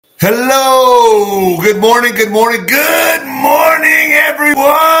Hello. Good morning, everyone.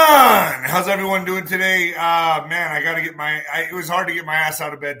 How's everyone doing today? Man, it was hard to get my ass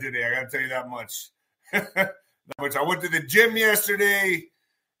out of bed today. I got to tell you that much. I went to the gym yesterday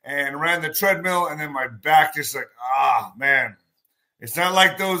and ran the treadmill, and then my back just man. It's not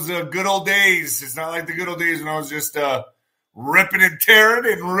like those good old days. It's not like the good old days when I was just ripping and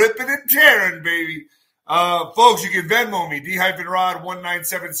tearing, baby. Folks, you can Venmo me,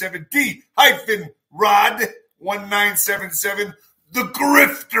 D-Rod1977, D-Rod1977. The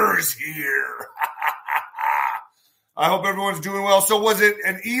grifter's here. I hope everyone's doing well. So was it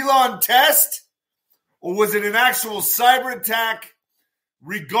an Elon test or was it an actual cyber attack?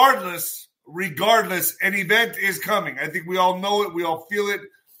 Regardless, an event is coming. I think we all know it. We all feel it.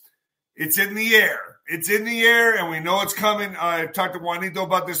 It's in the air. And we know it's coming. I've talked to Juanito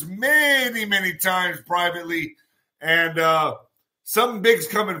about this many, many times privately. And something big's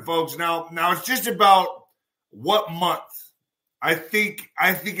coming, folks. Now it's just about what month. I think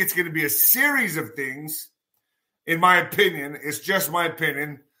it's going to be a series of things, in my opinion. It's just my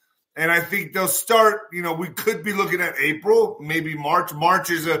opinion. And I think they'll start, we could be looking at April, maybe March.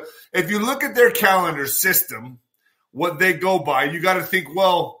 If you look at their calendar system, what they go by, you got to think,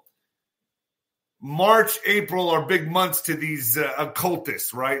 well, March, April are big months to these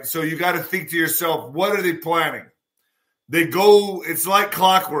occultists, right? So you got to think to yourself, what are they planning? It's like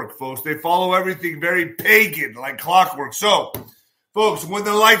clockwork, folks. They follow everything very pagan, like clockwork. So, folks, when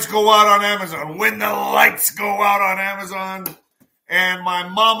the lights go out on Amazon, and my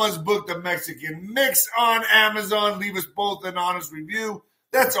mama's book, The Mexican Mix, on Amazon, leave us both an honest review.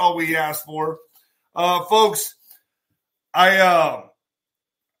 That's all we ask for. Folks,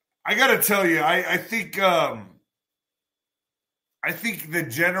 I got to tell you, I think the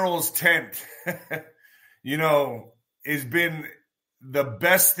general's tent, has been the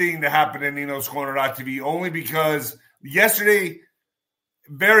best thing to happen in Nino's Corner.tv, only because yesterday,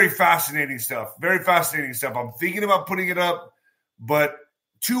 very fascinating stuff. I'm thinking about putting it up, but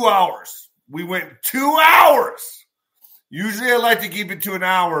 2 hours. We went 2 hours. Usually I like to keep it to an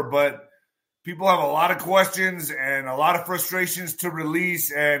hour, but people have a lot of questions and a lot of frustrations to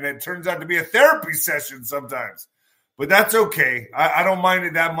release, and it turns out to be a therapy session sometimes. But that's okay. I don't mind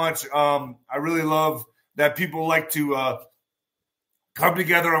it that much. I really love that people like to come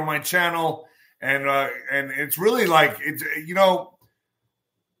together on my channel, and it's really like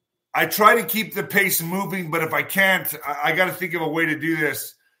I try to keep the pace moving, but if I can't, I got to think of a way to do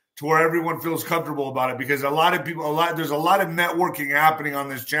this to where everyone feels comfortable about it, because there's a lot of networking happening on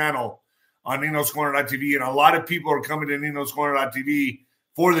this channel, on Nino's Corner.tv, and a lot of people are coming to Nino's Corner.tv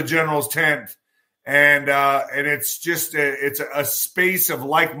for the General's tent, and it's just it's a space of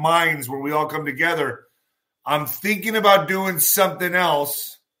like minds where we all come together. I'm thinking about doing something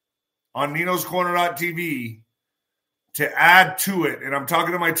else on Nino's Corner.tv to add to it, and I'm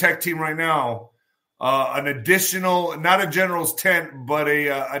talking to my tech team right now. An additional, not a General's tent, but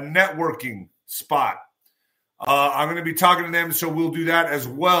a networking spot. I'm going to be talking to them, so we'll do that as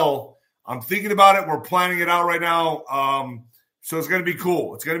well. I'm thinking about it. We're planning it out right now. So it's going to be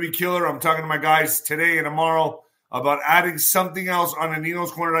cool. It's going to be killer. I'm talking to my guys today and tomorrow about adding something else on the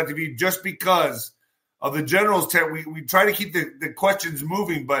Nino's Corner.tv just because of the General's tent. We try to keep the questions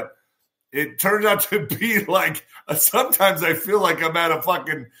moving, but it turns out to be like sometimes I feel like I'm at a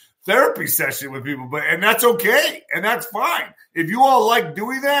fucking therapy session with people, and that's okay. And that's fine. If you all like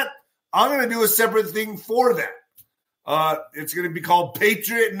doing that, I'm going to do a separate thing for that. It's going to be called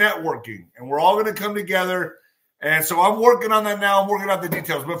Patriot Networking, and we're all going to come together. And so I'm working on that now. I'm working out the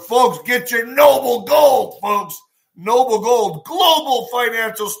details. But, folks, get your Noble Gold, folks. Noble Gold. Global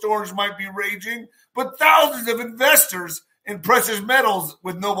financial storms might be raging, but thousands of investors in precious metals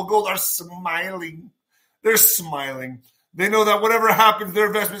with Noble Gold are smiling. They're smiling. They know that whatever happens, their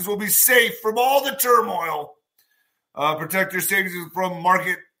investments will be safe from all the turmoil. Protect your savings from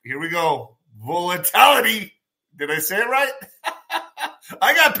market. Here we go. Volatility. Did I say it right?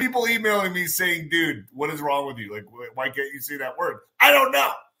 I got people emailing me saying, dude, what is wrong with you? Like, why can't you say that word? I don't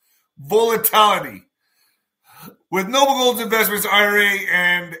know. Volatility. With Noble Gold's Investments IRA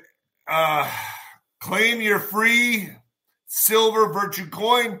and claim your free silver virtue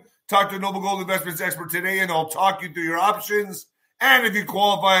coin, talk to a Noble Gold Investments expert today, and they'll talk you through your options. And if you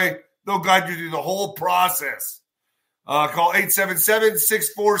qualify, they'll guide you through the whole process. Call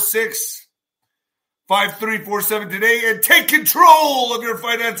 877-646-5347 today and take control of your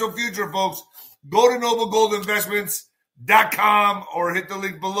financial future, folks. Go to noblegoldinvestments.com or hit the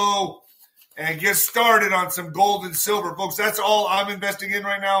link below and get started on some gold and silver, folks. That's all I'm investing in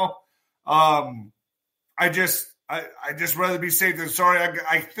right now. I I just rather be safe than sorry.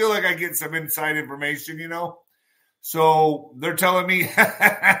 I feel like I get some inside information, So they're telling me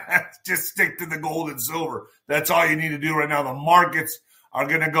just stick to the gold and silver. That's all you need to do right now. The markets are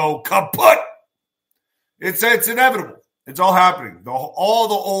going to go kaput. It's inevitable. It's all happening. All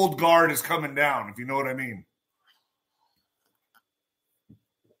the old guard is coming down, if you know what I mean.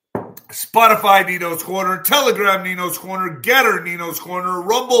 Spotify, Nino's Corner. Telegram, Nino's Corner. Getter, Nino's Corner.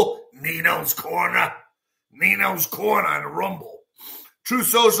 Rumble, Nino's Corner. Nino's Corner on Rumble. True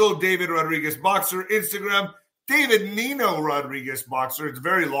Social, David Rodriguez Boxer. Instagram, David Nino Rodriguez Boxer. It's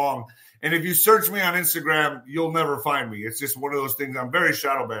very long. And if you search me on Instagram, you'll never find me. It's just one of those things. I'm very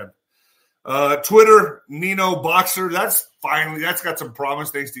shadow banned. Twitter, Nino Boxer. That's got some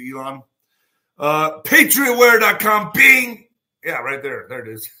promise thanks to Elon. PatriotWear.com. Bing. Yeah, right there. There it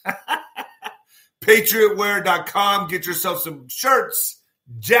is. PatriotWear.com. Get yourself some shirts,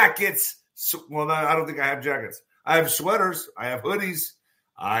 jackets. Well, I don't think I have jackets. I have sweaters. I have hoodies.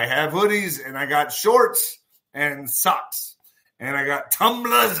 And I got shorts and socks. And I got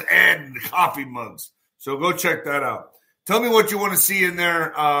tumblers and coffee mugs. So go check that out. Tell me what you want to see in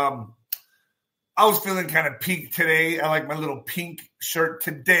there. I was feeling kind of pink today. I like my little pink shirt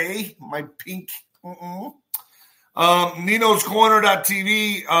today. My pink. Nino's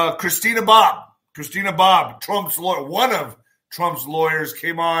Corner.tv. Christina Bob, Trump's lawyer, one of Trump's lawyers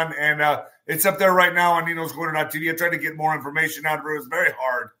came on, and it's up there right now on Nino's Corner.tv. I tried to get more information out of it. It was very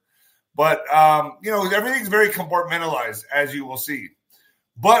hard. But, everything's very compartmentalized, as you will see.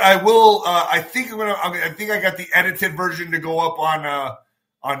 But I will, I think I got the edited version to go up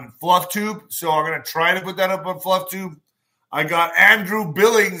on FluffTube. So I'm going to try to put that up on FluffTube. I got Andrew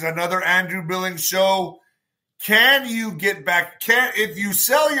Billings, another Andrew Billings show. Can you get back? If you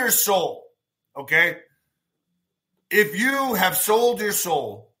sell your soul, okay? If you have sold your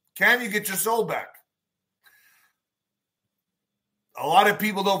soul, can you get your soul back? A lot of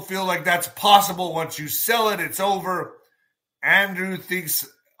people don't feel like that's possible. Once you sell it, it's over. Andrew thinks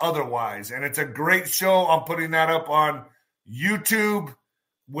otherwise. And it's a great show. I'm putting that up on YouTube.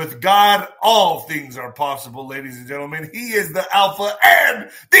 With God, all things are possible, ladies and gentlemen. He is the Alpha and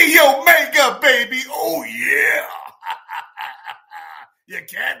the Omega, baby. Oh, yeah. You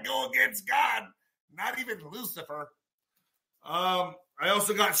can't go against God. Not even Lucifer. I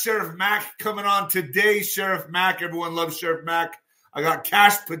also got Sheriff Mack coming on today. Sheriff Mack. Everyone loves Sheriff Mack. I got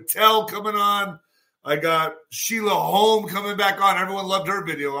Cash Patel coming on. I got Sheila Holm coming back on. Everyone loved her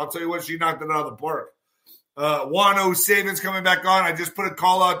video. I'll tell you what, she knocked it out of the park. Wano Saban's coming back on. I just put a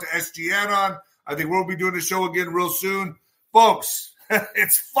call out to SGN on. I think we'll be doing the show again real soon. Folks,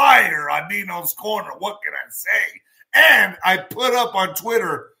 it's fire on Nino's Corner. What can I say? And I put up on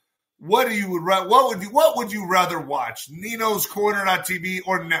Twitter, what would you rather watch? Nino's Corner.tv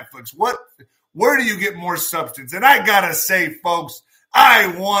or Netflix? Where do you get more substance? And I gotta say, folks, I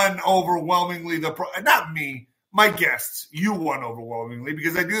won overwhelmingly. Not me, my guests. You won overwhelmingly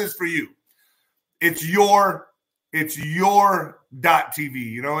because I do this for you. It's your .tv.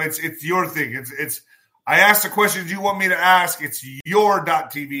 It's your thing. I ask the questions you want me to ask. It's your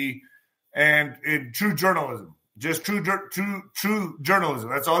 .tv, and in true journalism, just true journalism.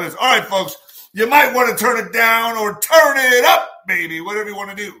 That's all it is. All right, folks, you might want to turn it down or turn it up, baby. Whatever you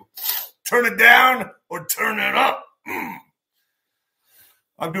want to do, turn it down or turn it up.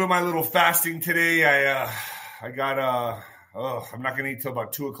 I'm doing my little fasting today. I got I'm not going to eat till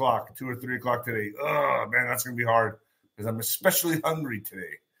about 2 o'clock, 2 or 3 o'clock today. Oh, man, that's going to be hard because I'm especially hungry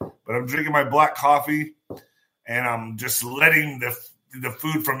today. But I'm drinking my black coffee, and I'm just letting the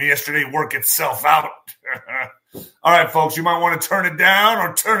food from yesterday work itself out. All right, folks, you might want to turn it down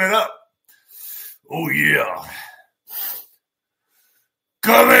or turn it up. Oh, yeah.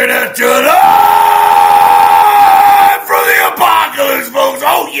 Coming at you live from the apocalypse, folks.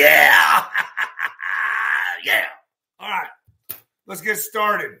 Oh, yeah. Yeah. All right. Let's get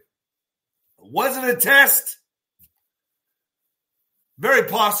started. Was it a test? Very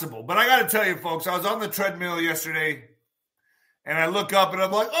possible. But I got to tell you, folks, I was on the treadmill yesterday, and I look up, and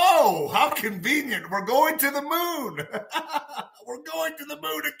I'm like, oh, how convenient. We're going to the moon. We're going to the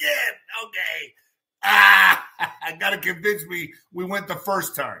moon again. Okay. I got to convince me we went the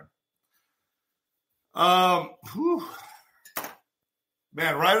first time.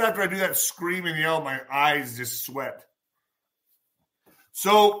 Man, right after I do that scream and yell, my eyes just sweat.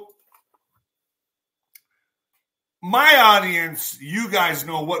 So, my audience, you guys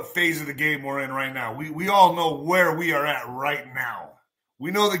know what phase of the game we're in right now. We all know where we are at right now.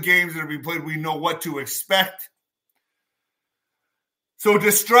 We know the games that are being played. We know what to expect. So,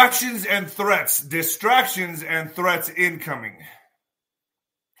 distractions and threats incoming.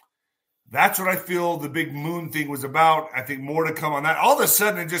 That's what I feel the big moon thing was about. I think more to come on that. All of a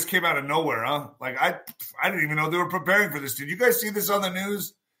sudden, it just came out of nowhere, huh? Like, I didn't even know they were preparing for this. Did you guys see this on the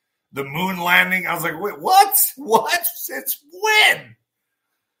news? The moon landing? I was like, wait, what? What? Since when?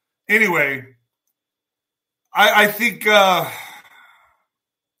 Anyway, I think the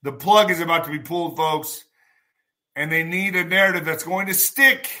plug is about to be pulled, folks, and they need a narrative that's going to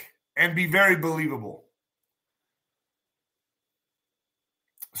stick and be very believable.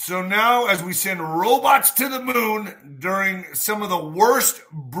 So now, as we send robots to the moon during some of the worst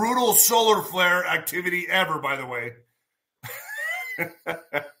brutal solar flare activity ever, by the way,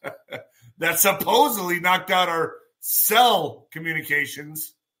 that supposedly knocked out our cell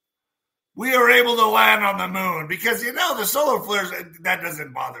communications, we are able to land on the moon because, the solar flares, that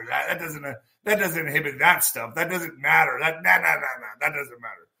doesn't bother. That doesn't inhibit that stuff. That doesn't matter. That doesn't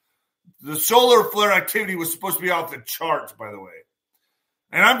matter. The solar flare activity was supposed to be off the charts, by the way.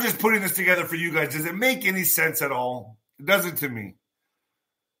 And I'm just putting this together for you guys. Does it make any sense at all? It doesn't to me.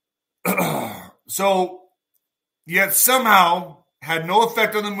 So, yet somehow had no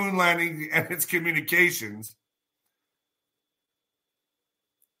effect on the moon landing and its communications.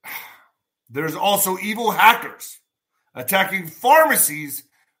 There's also evil hackers attacking pharmacies,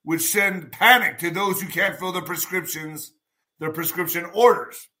 which send panic to those who can't fill their prescription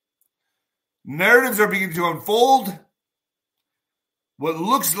orders. Narratives are beginning to unfold. What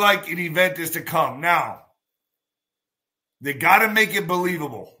looks like an event is to come. Now, they got to make it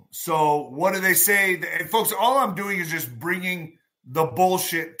believable. So what do they say? And folks, all I'm doing is just bringing the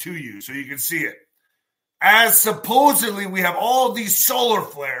bullshit to you so you can see it. As supposedly we have all these solar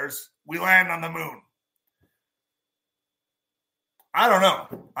flares, we land on the moon. I don't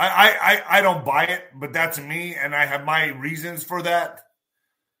know. I don't buy it, but that's me, and I have my reasons for that.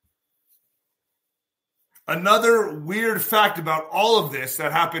 Another weird fact about all of this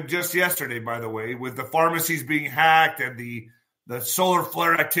that happened just yesterday, by the way, with the pharmacies being hacked and the solar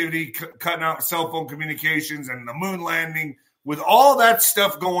flare activity cutting out cell phone communications and the moon landing, with all that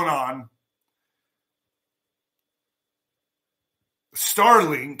stuff going on,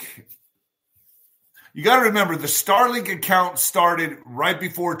 Starlink, you got to remember the Starlink account started right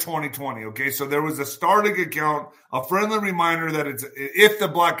before 2020, okay? So there was a Starlink account, a friendly reminder that it's if the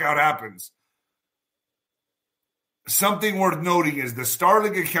blackout happens. Something worth noting is the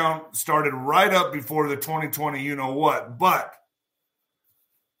Starlink account started right up before the 2020 you-know-what, but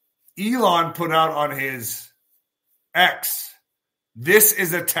Elon put out on his X, this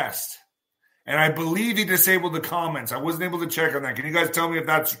is a test. And I believe he disabled the comments. I wasn't able to check on that. Can you guys tell me if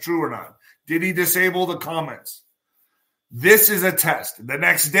that's true or not? Did he disable the comments? This is a test. The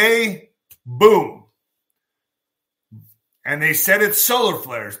next day, boom. And they said it's solar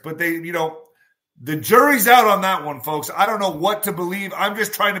flares, but the jury's out on that one, folks. I don't know what to believe. I'm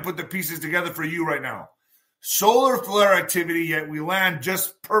just trying to put the pieces together for you right now. Solar flare activity, yet we land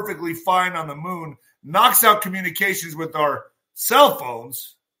just perfectly fine on the moon, knocks out communications with our cell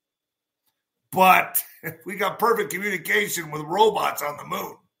phones, but we got perfect communication with robots on the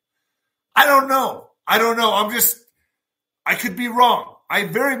moon. I don't know. I could be wrong. I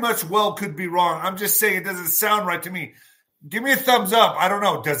very much well could be wrong. I'm just saying it doesn't sound right to me. Give me a thumbs up. I don't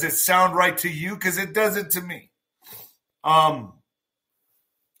know. Does it sound right to you? Because it doesn't to me.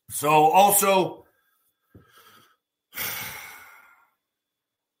 So also,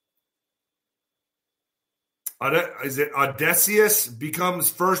 is it Odysseus becomes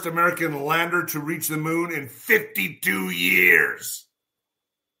first American lander to reach the moon in 52 years?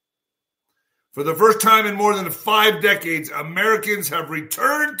 For the first time in more than 5 decades, Americans have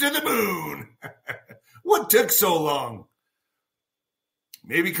returned to the moon. What took so long?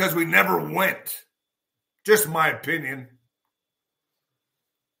 Maybe because we never went. Just my opinion.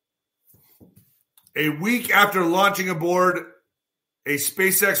 A week after launching aboard a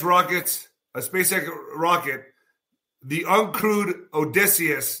SpaceX rocket, the uncrewed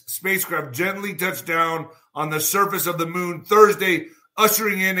Odysseus spacecraft gently touched down on the surface of the moon Thursday,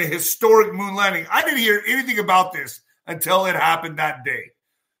 ushering in a historic moon landing. I didn't hear anything about this until it happened that day.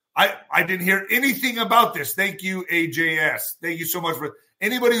 I didn't hear anything about this. Thank you, AJS. Thank you so much for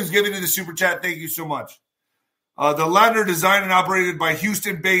anybody who's giving to the super chat. Thank you so much. The lander, designed and operated by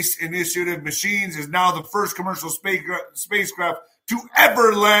Houston-based Initiative Machines, is now the first commercial spacecraft to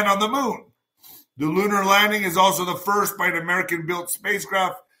ever land on the moon. The lunar landing is also the first by an American-built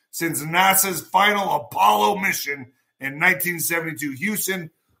spacecraft since NASA's final Apollo mission in 1972.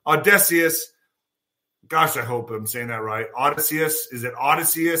 Houston, Odysseus, gosh, I hope I'm saying that right. Odysseus, is it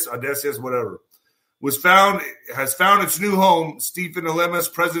Odysseus? Odysseus, whatever. Has found its new home. Stephen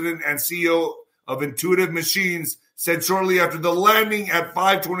Alemus, president and CEO of Intuitive Machines, said shortly after the landing at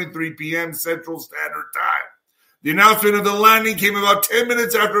 5:23 p.m. Central Standard Time. The announcement of the landing came about 10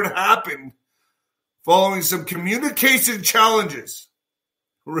 minutes after it happened, following some communication challenges.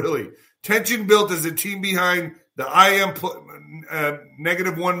 Really. Tension built as the team behind the IM-1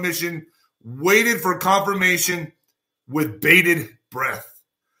 mission waited for confirmation with bated breath.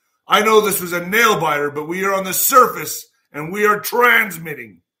 I know this was a nail-biter, but we are on the surface and we are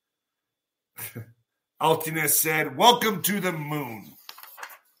transmitting. Altinez said, welcome to the moon.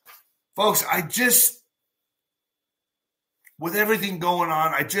 Folks, with everything going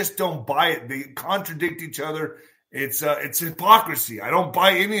on, I just don't buy it. They contradict each other. It's hypocrisy. I don't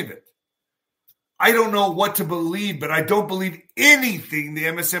buy any of it. I don't know what to believe, but I don't believe anything the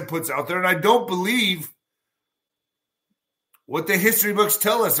MSM puts out there, and I don't believe what the history books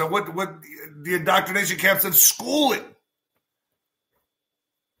tell us and what the indoctrination camps of schooling.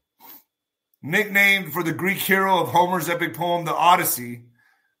 Nicknamed for the Greek hero of Homer's epic poem, The Odyssey,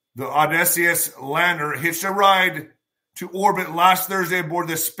 the Odysseus lander hitched a ride to orbit last Thursday aboard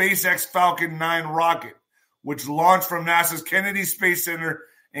the SpaceX Falcon 9 rocket, which launched from NASA's Kennedy Space Center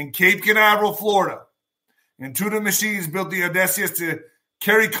in Cape Canaveral, Florida. Intuitive Machines built the Odysseus to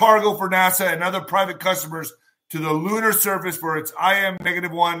carry cargo for NASA and other private customers to the lunar surface for its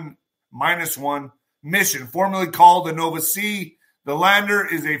IM-1-1 mission, formerly called the Nova C. The lander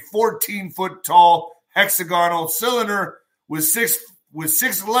is a 14-foot tall hexagonal cylinder with six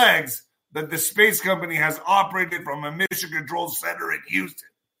legs that the space company has operated from a mission control center in Houston.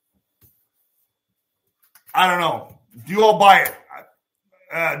 I don't know. Do you all buy it?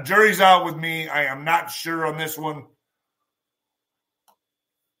 Jury's out with me. I am not sure on this one.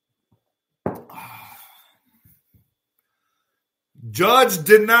 Judge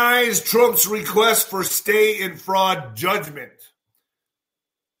denies Trump's request for stay in fraud judgment.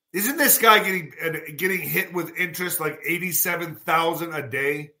 Isn't this guy getting hit with interest like $87,000 a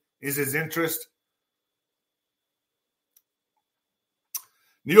day is his interest?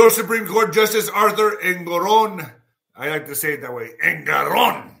 New York Supreme Court Justice Arthur Engoron, I like to say it that way,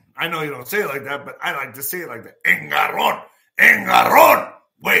 Engoron. I know you don't say it like that, but I like to say it like that. Engoron,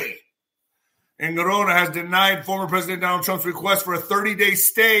 way. Engoron has denied former President Donald Trump's request for a 30-day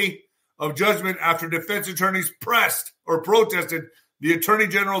stay of judgment after defense attorneys protested the Attorney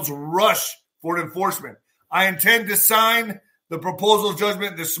General's rush for enforcement. I intend to sign the proposal of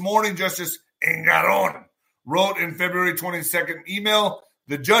judgment this morning, Justice Engoron wrote in February 22nd email.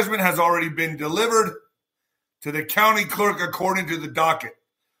 The judgment has already been delivered to the county clerk according to the docket.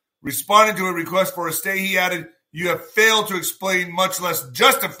 Responding to a request for a stay, he added, you have failed to explain, much less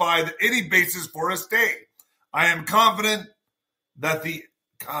justify any basis for a stay. I am confident that the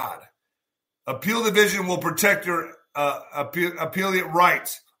appeal division will protect your appellate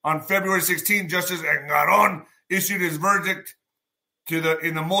rights. On February 16, Justice Engoron issued his verdict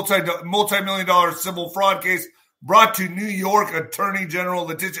in the multi-million-dollar civil fraud case brought to New York Attorney General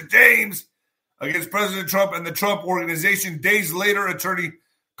Letitia James against President Trump and the Trump Organization. Days later, Attorney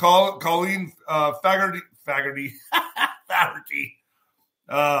Colleen Fagerty,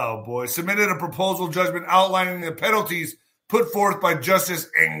 oh boy, submitted a proposal judgment outlining the penalties put forth by Justice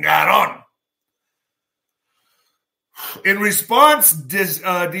Engoron. In response,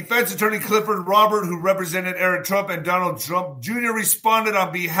 defense attorney Clifford Robert, who represented Eric Trump and Donald Trump Jr., responded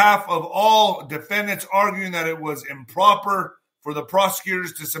on behalf of all defendants, arguing that it was improper for the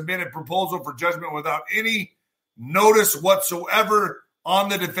prosecutors to submit a proposal for judgment without any notice whatsoever on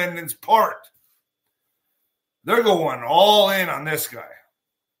the defendant's part. They're going all in on this guy.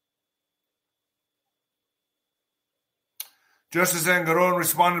 Justice Engoron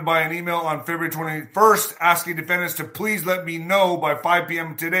responded by an email on February 21st asking defendants to please let me know by 5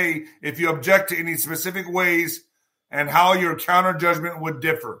 p.m. today if you object to any specific ways and how your counter judgment would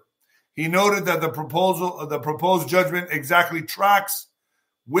differ. He noted that the proposed judgment exactly tracks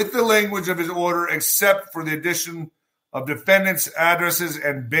with the language of his order except for the addition of defendants' addresses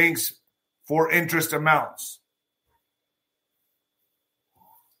and banks for interest amounts.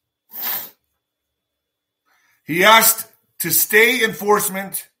 He asked to stay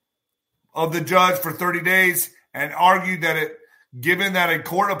enforcement of the judge for 30 days and argued that given that a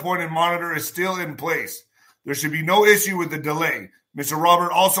court-appointed monitor is still in place, there should be no issue with the delay. Mr.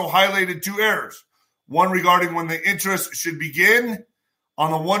 Robert also highlighted two errors, one regarding when the interest should begin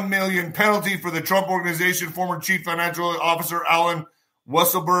on the $1 million penalty for the Trump Organization former Chief Financial Officer Alan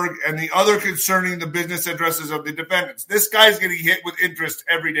Weisselberg, and the other concerning the business addresses of the defendants. This guy's getting hit with interest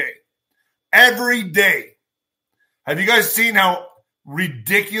every day. Every day. Have you guys seen how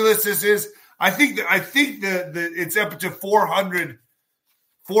ridiculous this is? I think that it's up to $400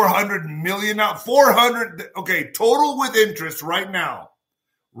 400 million now. 400. Okay, total with interest right now,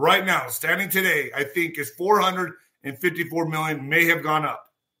 standing today, I think is 454 million, may have gone up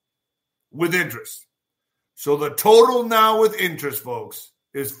with interest. So the total now with interest, folks,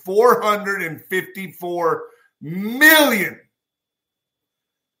 is 454 million.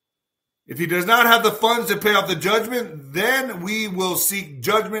 If he does not have the funds to pay off the judgment, then we will seek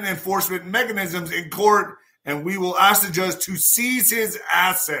judgment enforcement mechanisms in court, and we will ask the judge to seize his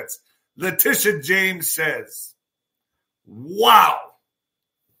assets, Letitia James says. Wow.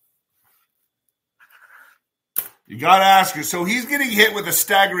 You got to ask her. So he's getting hit with a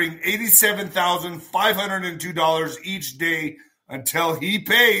staggering $87,502 each day until he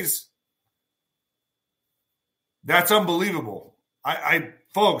pays. That's unbelievable.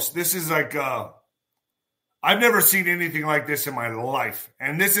 Folks, this is like, I've never seen anything like this in my life.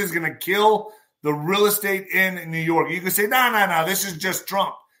 And this is going to kill the real estate in New York. You can say, no, this is just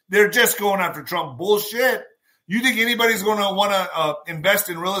Trump. They're just going after Trump. Bullshit. You think anybody's going to want to invest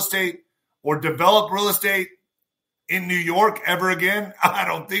in real estate or develop real estate in New York ever again? I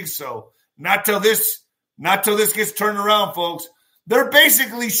don't think so. Not till this gets turned around, folks. They're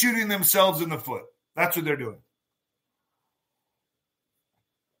basically shooting themselves in the foot. That's what they're doing.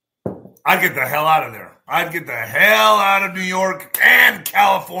 I'd get the hell out of there. I'd get the hell out of New York and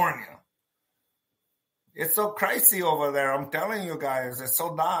California. It's so crazy over there. I'm telling you guys, it's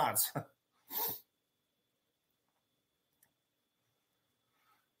so nuts.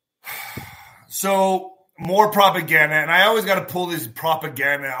 So more propaganda, and I always got to pull these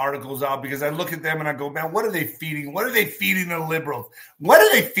propaganda articles out because I look at them and I go, man, what are they feeding? What are they feeding the liberals? What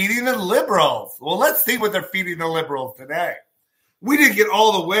are they feeding the liberals? Well, let's see what they're feeding the liberals today. We didn't get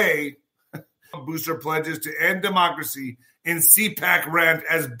all the way. Booster pledges to end democracy in CPAC rant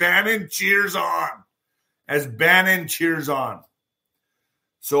as Bannon cheers on.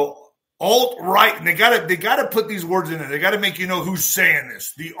 So alt-right, and they gotta put these words in there. They gotta make you know who's saying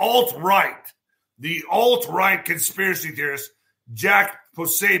this. The alt-right conspiracy theorist Jack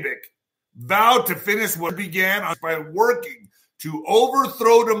Posobiec vowed to finish what began by working to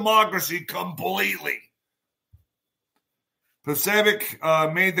overthrow democracy completely.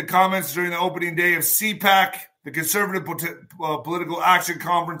 Posobiec made the comments during the opening day of CPAC, the Conservative Political Action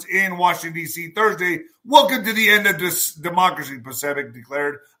Conference in Washington, D.C. Thursday. Welcome to the end of this democracy, Posobiec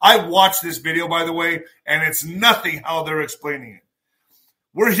declared. I watched this video, by the way, and it's nothing how they're explaining it.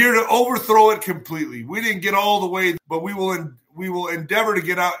 We're here to overthrow it completely. We didn't get all the way, but we will endeavor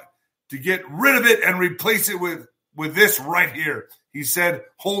to get rid of it and replace it with this right here. He said,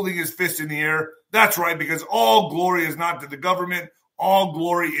 holding his fist in the air. That's right, because all glory is not to the government. All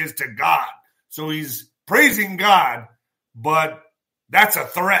glory is to God. So he's praising God, but that's a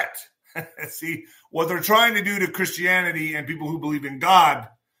threat. See, what they're trying to do to Christianity and people who believe in God,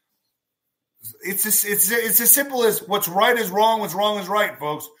 it's as simple as what's right is wrong, what's wrong is right,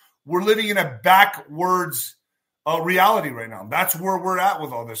 folks. We're living in a backwards reality right now. That's where we're at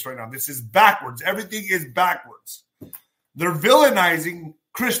with all this right now. This is backwards. Everything is backwards. They're villainizing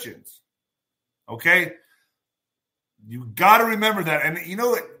Christians. Okay? You got to remember that. And you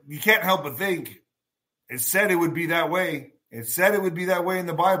know what? You can't help but think it said it would be that way. It said it would be that way in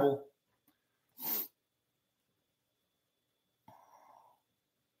the Bible.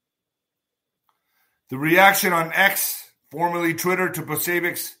 The reaction on X, formerly Twitter, to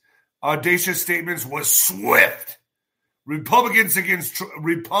Posobiec's audacious statements was swift. Republicans against Trump.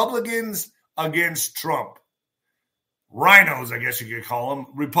 Rhinos, I guess you could call them.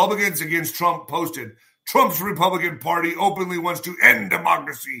 Republicans against Trump posted, Trump's Republican Party openly wants to end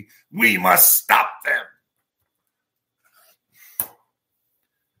democracy. We must stop them.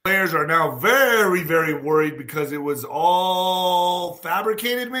 Players are now very, very worried because it was all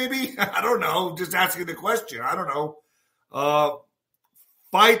fabricated, maybe? I don't know. Just asking the question. I don't know.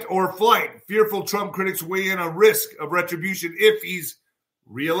 Fight or flight. Fearful Trump critics weigh in on risk of retribution if he's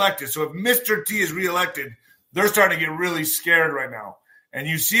reelected. So if Mr. T is reelected, they're starting to get really scared right now. And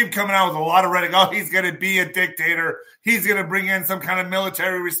you see him coming out with a lot of rhetoric. Oh, he's going to be a dictator. He's going to bring in some kind of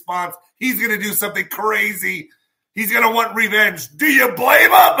military response. He's going to do something crazy. He's going to want revenge. Do you blame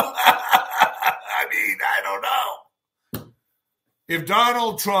him? I mean, I don't know. If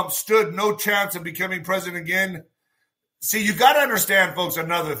Donald Trump stood no chance of becoming president again, see, you got to understand, folks,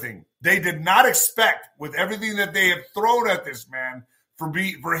 another thing. They did not expect, with everything that they have thrown at this man, for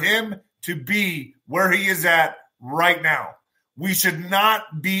him to be where he is at right now. We should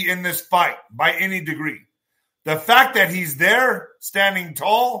not be in this fight by any degree. The fact that he's there, standing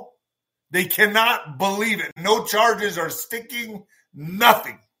tall, they cannot believe it. No charges are sticking,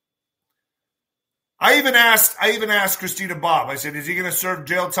 nothing. I even asked Christina Bobb. I said, is he going to serve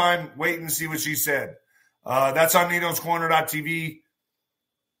jail time? Wait and see what she said. That's on Nito'sCorner.tv.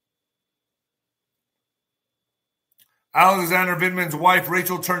 Alexander Vindman's wife,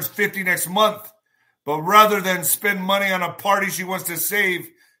 Rachel, turns 50 next month. But rather than spend money on a party she wants to save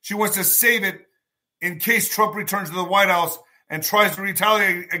it in case Trump returns to the White House and tries to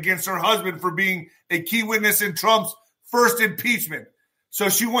retaliate against her husband for being a key witness in Trump's first impeachment. So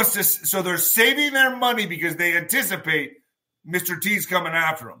they're saving their money because they anticipate Mr. T's coming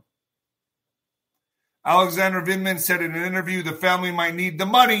after them. Alexander Vindman said in an interview the family might need the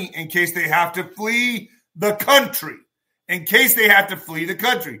money in case they have to flee the country.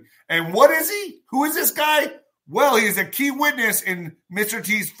 And what is he? Who is this guy? Well, he is a key witness in Mr.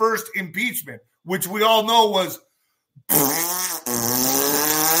 T's first impeachment, which we all know was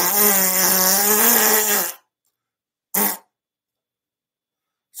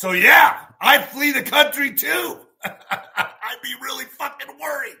so yeah, I'd flee the country too. I'd be really fucking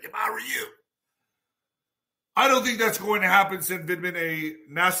worried if I were you. I don't think that's going to happen, said Vindman, a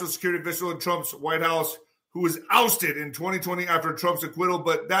national security official in Trump's White House who was ousted in 2020 after Trump's acquittal,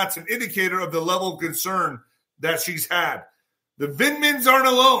 but that's an indicator of the level of concern that she's had. The Vindmans aren't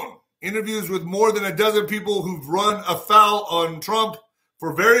alone. Interviews with more than a dozen people who've run afoul on Trump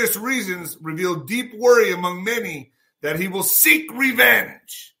for various reasons reveal deep worry among many that he will seek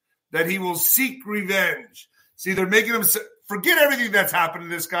revenge. See, they're making him forget everything that's happened to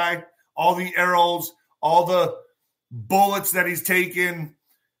this guy, all the arrows, all the bullets that he's taken.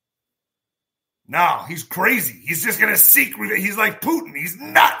 No, he's crazy. He's just going to seek revenge. He's like Putin. He's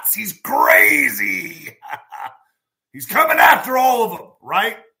nuts. He's crazy. He's coming after all of them,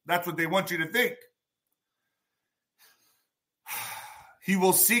 right? That's what they want you to think. He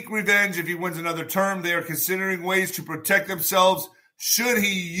will seek revenge if he wins another term. They are considering ways to protect themselves should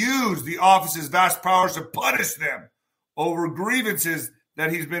he use the office's vast powers to punish them over grievances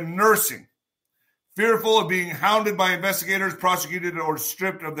that he's been nursing. Fearful of being hounded by investigators, prosecuted, or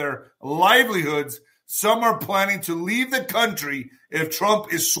stripped of their livelihoods, some are planning to leave the country if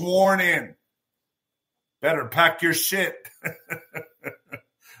Trump is sworn in. Better pack your shit.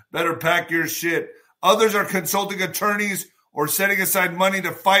 Others are consulting attorneys or setting aside money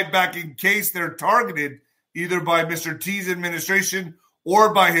to fight back in case they're targeted either by Mr. T's administration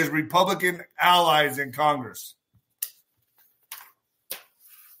or by his Republican allies in Congress.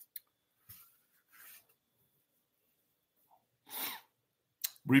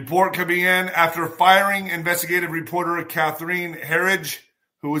 Report coming in after firing investigative reporter Catherine Herridge,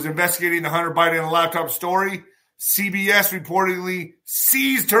 who was investigating the Hunter Biden laptop story. CBS reportedly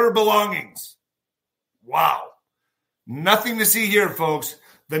seized her belongings. Wow. Nothing to see here, folks.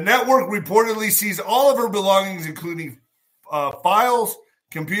 The network reportedly seized all of her belongings, including files,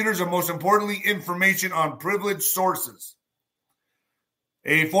 computers, and most importantly, information on privileged sources.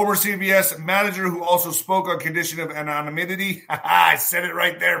 A former CBS manager who also spoke on condition of anonymity. I said it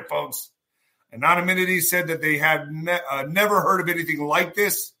right there, folks. Anonymity said that they had never heard of anything like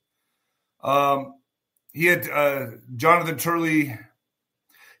this. He had Jonathan Turley.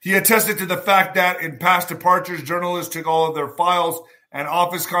 He attested to the fact that in past departures, journalists took all of their files and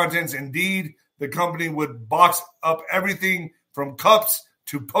office contents. Indeed, the company would box up everything from cups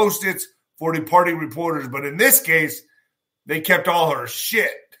to Post-its for departing reporters. But in this case, they kept all her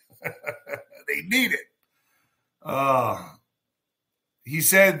shit. They need it. He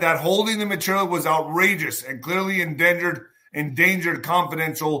said that holding the material was outrageous and clearly endangered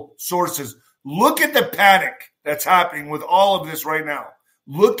confidential sources. Look at the panic that's happening with all of this right now.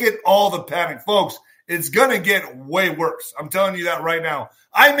 Look at all the panic. Folks, it's going to get way worse. I'm telling you that right now.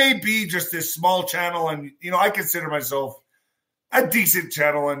 I may be just this small channel, and, I consider myself a decent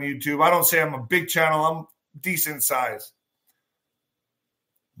channel on YouTube. I don't say I'm a big channel. I'm decent size.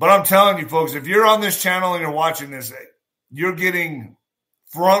 But I'm telling you, folks, if you're on this channel and you're watching this, you're getting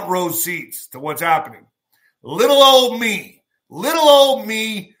front row seats to what's happening. Little old me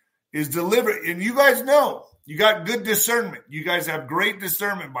is deliberate. And you guys know, you got good discernment. You guys have great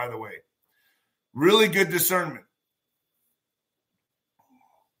discernment, by the way. Really good discernment.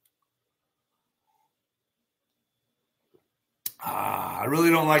 I really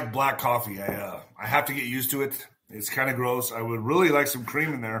don't like black coffee. I have to get used to it. It's kind of gross. I would really like some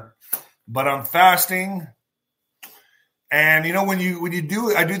cream in there, but I'm fasting. And when you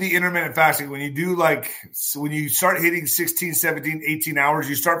do, I do the intermittent fasting. When you start hitting 16, 17, 18 hours,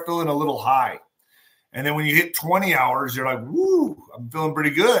 you start feeling a little high. And then when you hit 20 hours, you're like, woo, I'm feeling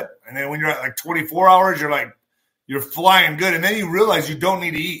pretty good. And then when you're at like 24 hours, you're flying good. And then you realize you don't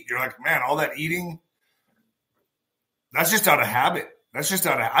need to eat. You're like, man, all that eating, that's just out of habit.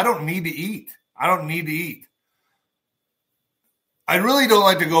 I don't need to eat. I don't need to eat. I really don't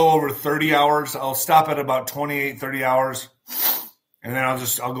like to go over 30 hours. I'll stop at about 28, 30 hours. And then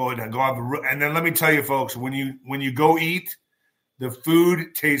I'll go and go have and then let me tell you, folks, when you go eat, the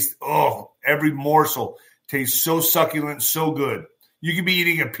food tastes, every morsel tastes so succulent, so good. You could be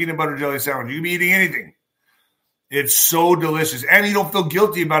eating a peanut butter jelly sandwich. You could be eating anything. It's so delicious. And you don't feel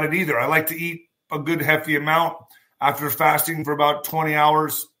guilty about it either. I like to eat a good hefty amount after fasting for about 20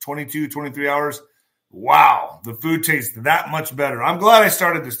 hours, 22, 23 hours. Wow, the food tastes that much better. I'm glad I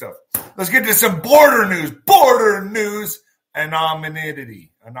started this stuff. Let's get to some border news. Border news.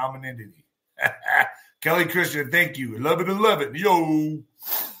 Anonymity. Kelly Christian, thank you. 11. Yo.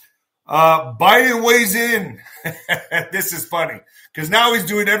 Biden weighs in. This is funny because now he's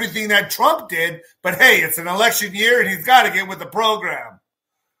doing everything that Trump did. But hey, it's an election year and he's got to get with the program.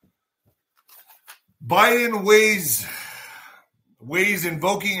 Biden weighs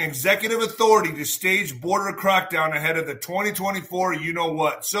invoking executive authority to stage border crackdown ahead of the 2024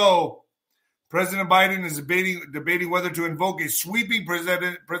 you-know-what. So President Biden is debating whether to invoke a sweeping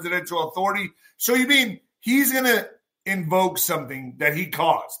presidential authority. So you mean he's going to invoke something that he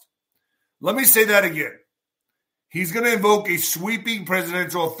caused? Let me say that again. He's going to invoke a sweeping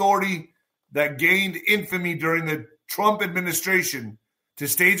presidential authority that gained infamy during the Trump administration to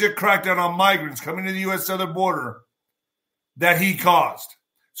stage a crackdown on migrants coming to the U.S. southern border that he caused.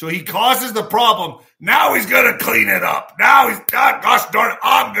 So he causes the problem. Now he's going to clean it up. Now he's, gosh darn it,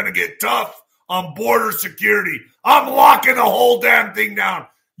 I'm going to get tough on border security. I'm locking the whole damn thing down.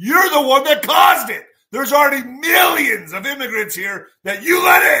 You're the one that caused it. There's already millions of immigrants here that you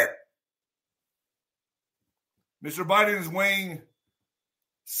let in. Mr. Biden is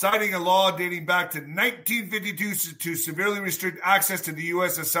citing a law dating back to 1952 to severely restrict access to the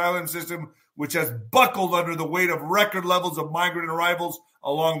U.S. asylum system, which has buckled under the weight of record levels of migrant arrivals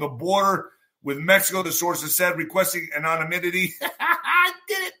along the border with Mexico, the sources said, requesting anonymity. I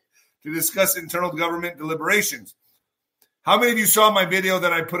did it. To discuss internal government deliberations. How many of you saw my video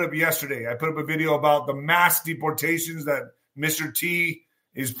that I put up yesterday? I put up a video about the mass deportations that Mr. T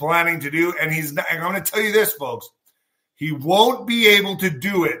is planning to do. And I'm going to tell you this, folks. He won't be able to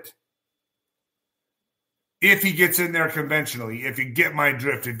do it if he gets in there conventionally, if you get my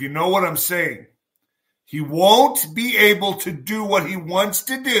drift, if you know what I'm saying. He won't be able to do what he wants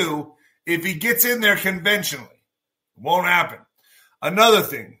to do if he gets in there conventionally. It won't happen. Another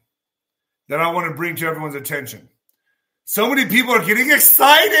thing that I want to bring to everyone's attention. So many people are getting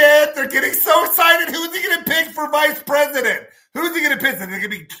excited. They're getting so excited. Who's he going to pick for vice president? Who's he going to pick? Is it going to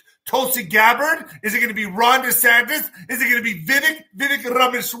be Tulsi Gabbard? Is it going to be Ron DeSantis? Is it going to be Vivek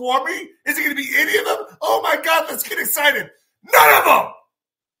Ramaswamy? Is it going to be any of them? Oh my God, let's get excited. None of them.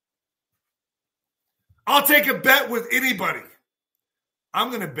 I'll take a bet with anybody. I'm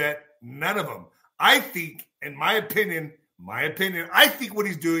going to bet none of them. I think, in my opinion, I think what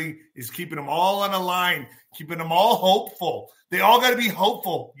he's doing is keeping them all on a line, keeping them all hopeful. They all got to be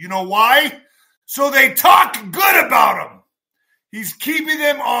hopeful. You know why? So they talk good about him. He's keeping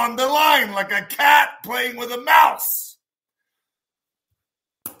them on the line like a cat playing with a mouse.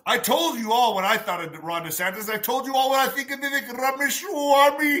 I told you all what I thought of Ron DeSantis. I told you all what I think of Vivek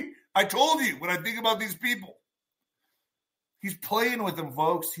Ramaswamy. I told you what I think about these people. He's playing with them,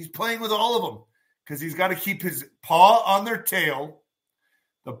 folks. He's playing with all of them because he's got to keep his paw on their tail.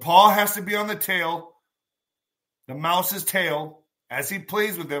 The paw has to be on the tail, the mouse's tail, as he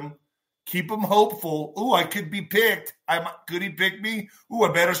plays with them. Keep them hopeful. Ooh, I could be picked. Could he pick me? Ooh,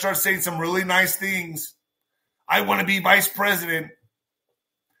 I better start saying some really nice things. I want to be vice president.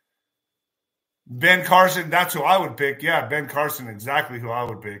 Ben Carson, that's who I would pick. Yeah, Ben Carson, exactly who I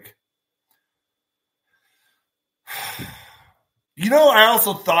would pick. You know, I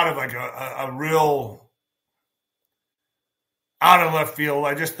also thought of like a real out of left field.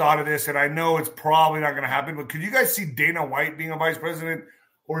 I just thought of this, and I know it's probably not going to happen, but could you guys see Dana White being a vice president?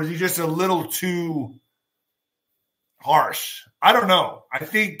 Or is he just a little too harsh? I don't know. I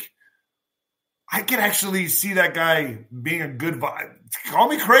think I can actually see that guy being a good vice. Call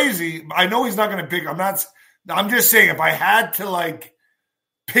me crazy. I know he's not going to pick. I'm just saying if I had to like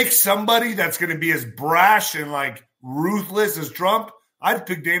pick somebody that's going to be as brash and like ruthless as Trump, I'd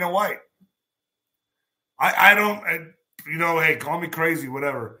pick Dana White. Hey, call me crazy,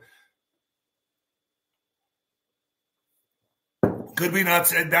 whatever. Could be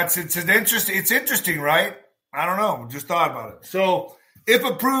nuts. It's interesting, right? I don't know. Just thought about it. So, if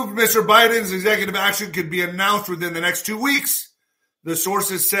approved, Mr. Biden's executive action could be announced within the next 2 weeks. The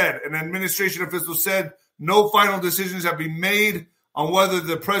sources said, an administration official said, no final decisions have been made on whether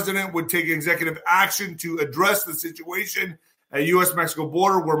the president would take executive action to address the situation at U.S.-Mexico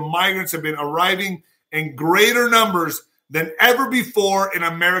border, where migrants have been arriving in greater numbers than ever before in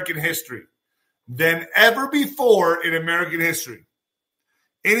American history.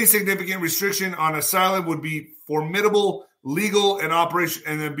 Any significant restriction on asylum would be formidable legal and operation,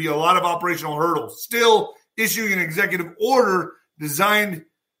 and there'd be a lot of operational hurdles. Still, issuing an executive order designed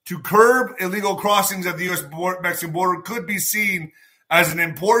to curb illegal crossings at the U.S.-Mexican border could be seen as an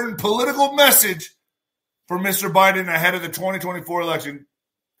important political message for Mr. Biden ahead of the 2024 election.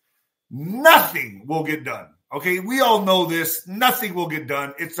 Nothing will get done. Okay, we all know this. Nothing will get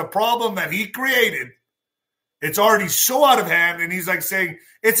done. It's a problem that he created. It's already so out of hand, and he's like saying,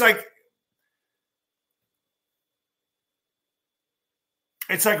 it's like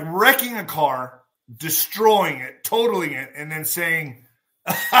wrecking a car, destroying it, totaling it, and then saying,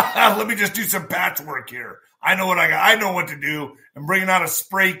 let me just do some patchwork here. I know what I got. I know what to do. And bringing out a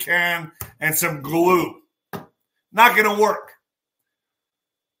spray can and some glue. Not going to work.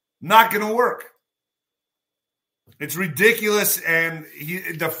 Not going to work. It's ridiculous. And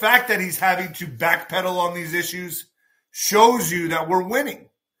the fact that he's having to backpedal on these issues shows you that we're winning.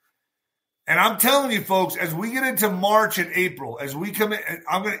 And I'm telling you, folks, as we get into March and April, as we come in,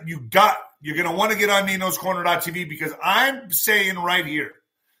 you're going to want to get on Nino'sCorner.tv, because I'm saying right here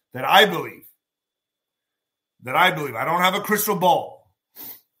that I believe. I don't have a crystal ball,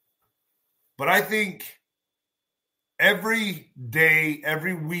 but I think every day,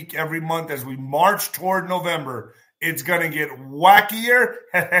 every week, every month, as we march toward November, it's going to get wackier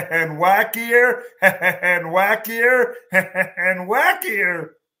and wackier and wackier and wackier.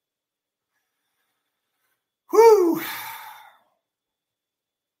 Whew.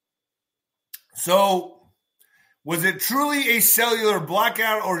 So, was it truly a cellular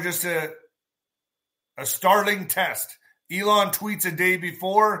blackout or just a startling test? Elon tweets a day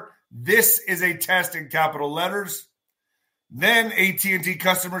before, "This is a test," in capital letters. Then AT&T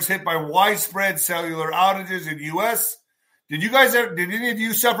customers hit by widespread cellular outages in U.S. Did any of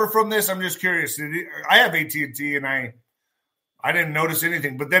you suffer from this? I'm just curious. I have AT&T and I didn't notice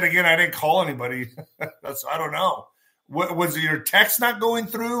anything. But then again, I didn't call anybody. I don't know. What was your text not going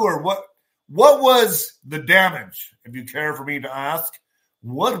through, or what? What was the damage? If you care for me to ask,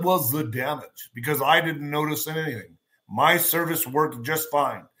 what was the damage? Because I didn't notice anything. My service worked just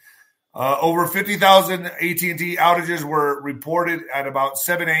fine. Over 50,000 AT&T outages were reported at about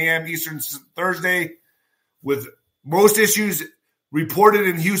 7 a.m. Eastern Thursday, with most issues reported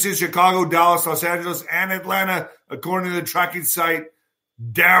in Houston, Chicago, Dallas, Los Angeles, and Atlanta, according to the tracking site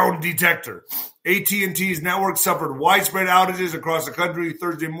Down Detector. AT&T's network suffered widespread outages across the country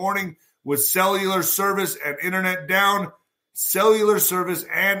Thursday morning, with cellular service and internet down.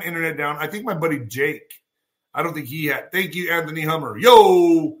 I think my buddy Jake, I don't think he had. Thank you, Anthony Hummer.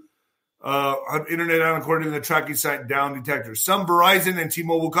 Yo! Internet down, according to the tracking site Down Detector. Some Verizon and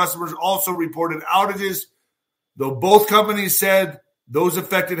T-Mobile customers also reported outages, though both companies said those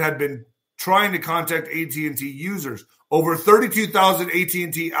affected had been trying to contact AT&T users. Over 32,000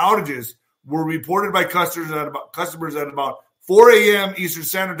 AT&T outages were reported by customers at about 4 a.m. Eastern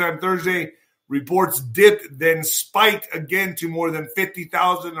Standard Time Thursday. Reports dipped, then spiked again to more than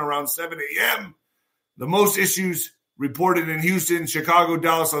 50,000 around 7 a.m. The most issues reported in Houston, Chicago,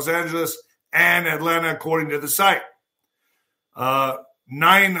 Dallas, Los Angeles, and Atlanta, according to the site.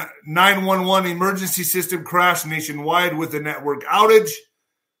 911 emergency system crashed nationwide with a network outage.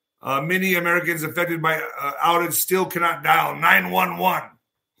 Many Americans affected by outage still cannot dial 911.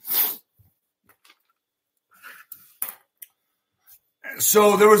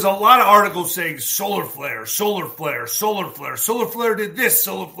 So there was a lot of articles saying solar flare did this,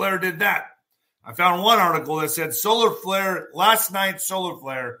 solar flare did that. I found one article that said last night's solar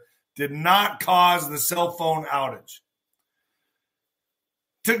flare did not cause the cell phone outage.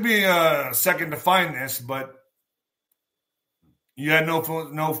 Took me a second to find this, but you had no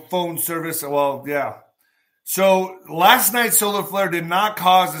phone service. Well, yeah. So last night's solar flare did not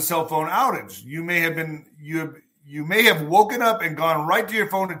cause the cell phone outage. You may have woken up and gone right to your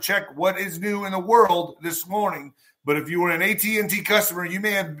phone to check what is new in the world this morning. But if you were an AT&T customer, you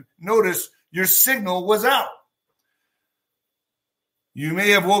may have noticed your signal was out. You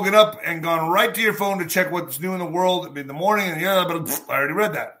may have woken up and gone right to your phone to check what's new in the world in the morning. And I already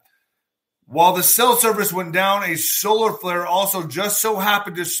read that. While the cell service went down, a solar flare also just so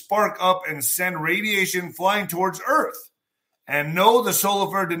happened to spark up and send radiation flying towards Earth. And no, the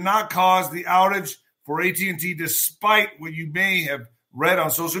solar flare did not cause the outage for AT&T, despite what you may have read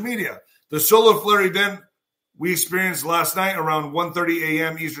on social media. The solar flare event we experienced last night around 1:30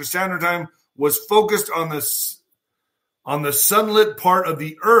 a.m. Eastern Standard Time was focused on the sunlit part of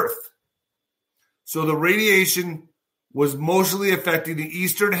the Earth. So the radiation was mostly affecting the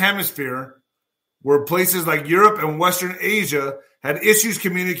Eastern Hemisphere, where places like Europe and Western Asia had issues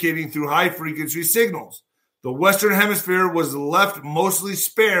communicating through high-frequency signals. The Western Hemisphere was left mostly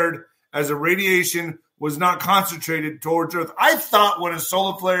spared as the radiation was not concentrated towards Earth. I thought when a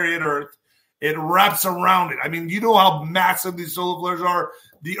solar flare hit Earth, it wraps around it. I mean, you know how massive these solar flares are?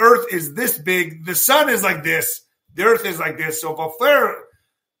 The Earth is this big. The sun is like this. The Earth is like this. So if a flare...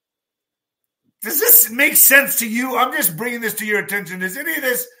 Does this make sense to you? I'm just bringing this to your attention. Does any of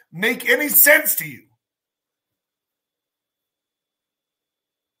this make any sense to you?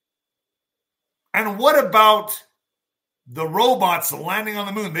 And what about the robots landing on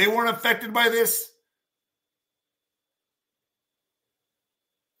the moon? They weren't affected by this?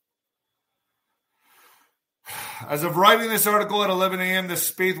 As of writing this article at 11 a.m., the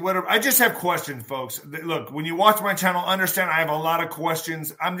space weather... I just have questions, folks. Look, when you watch my channel, understand I have a lot of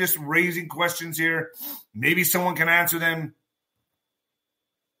questions. I'm just raising questions here. Maybe someone can answer them.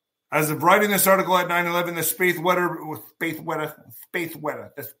 As of writing this article at 9/11, the Space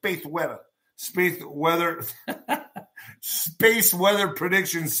Weather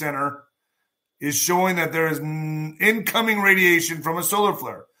Prediction Center is showing that there is incoming radiation from a solar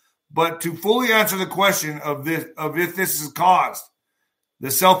flare. But to fully answer the question of if this is caused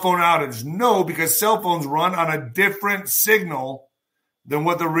the cell phone outage, no, because cell phones run on a different signal than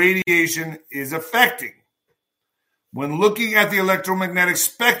what the radiation is affecting. When looking at the electromagnetic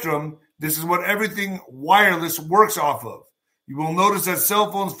spectrum, this is what everything wireless works off of. You will notice that cell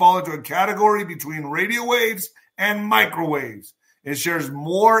phones fall into a category between radio waves and microwaves. It shares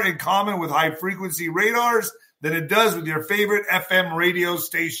more in common with high-frequency radars than it does with your favorite FM radio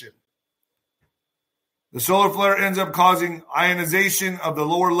station. The solar flare ends up causing ionization of the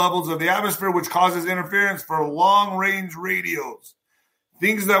lower levels of the atmosphere, which causes interference for long-range radios.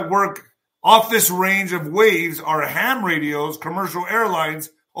 Things that work off this range of waves are ham radios, commercial airlines.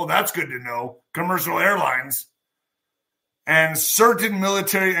 Oh, that's good to know. Commercial airlines. And certain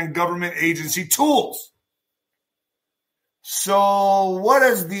military and government agency tools. So what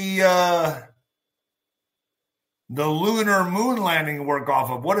does the lunar moon landing work off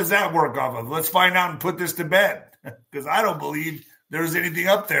of? What does that work off of? Let's find out and put this to bed. Because I don't believe there's anything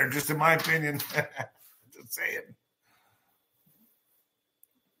up there, just in my opinion. Just saying.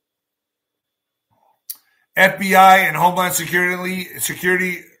 FBI and Homeland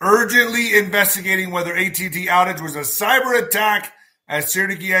Security urgently investigating whether AT&T outage was a cyber attack, as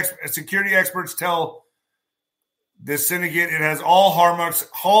security experts tell the syndicate it has all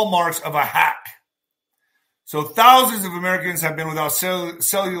hallmarks of a hack. So thousands of Americans have been without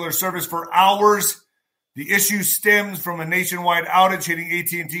cellular service for hours. The issue stems from a nationwide outage hitting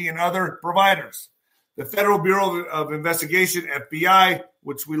AT&T and other providers. The Federal Bureau of Investigation, FBI,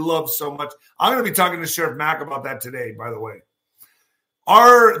 which we love so much. I'm going to be talking to Sheriff Mack about that today, by the way.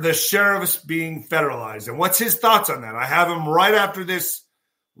 Are the sheriffs being federalized? And what's his thoughts on that? I have him right after this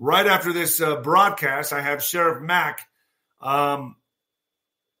broadcast. I have Sheriff Mack.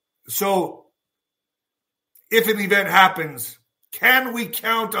 So if an event happens, can we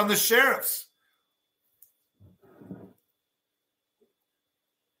count on the sheriffs?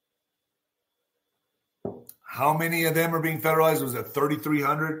 How many of them are being federalized? Was it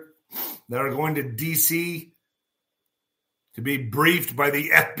 3,300 that are going to D.C. to be briefed by the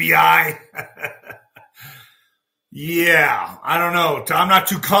FBI? Yeah, I don't know. I'm not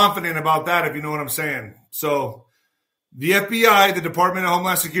too confident about that, if you know what I'm saying. So the FBI, the Department of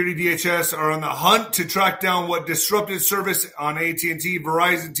Homeland Security, DHS, are on the hunt to track down what disrupted service on AT&T,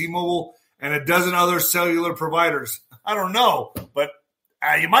 Verizon, T-Mobile, and a dozen other cellular providers. I don't know, but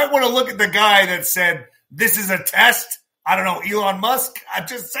you might want to look at the guy that said, this is a test. I don't know, Elon Musk. I'm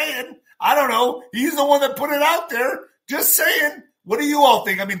just saying. I don't know. He's the one that put it out there. Just saying. What do you all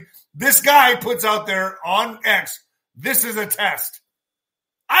think? I mean, this guy puts out there on X, this is a test.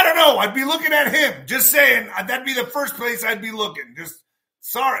 I don't know. I'd be looking at him. Just saying. That'd be the first place I'd be looking. Just,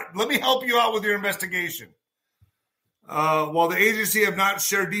 sorry. Let me help you out with your investigation. While the agency have not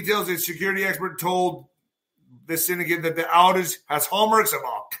shared details, a security expert told the syndicate that the outage has hallmarks of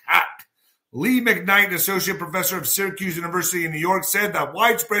a hack. Lee McKnight, associate professor of Syracuse University in New York, said that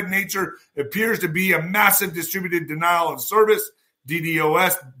widespread nature appears to be a massive distributed denial of service,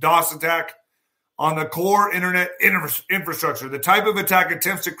 DDoS, DOS attack, on the core internet infrastructure. The type of attack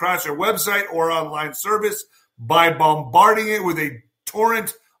attempts to crash a website or online service by bombarding it with a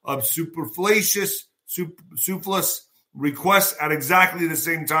torrent of superfluous requests at exactly the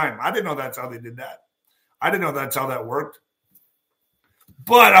same time. I didn't know that's how they did that. I didn't know that's how that worked.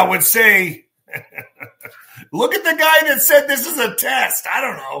 But I would say, look at the guy that said this is a test. I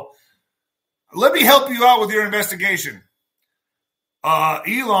don't know. Let me help you out with your investigation.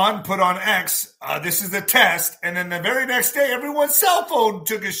 Elon put on X, this is the test, and then the very next day, everyone's cell phone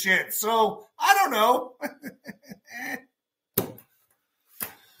took a shit. So, I don't know.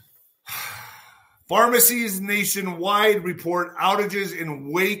 Pharmacies nationwide report outages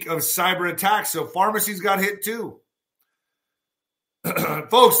in wake of cyber attacks. So, pharmacies got hit too.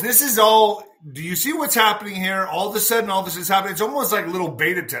 Folks, this is all, do you see what's happening here? All of a sudden, all this is happening. It's almost like little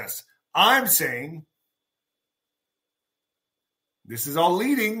beta tests. I'm saying this is all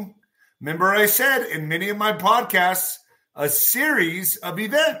leading. Remember I said in many of my podcasts, a series of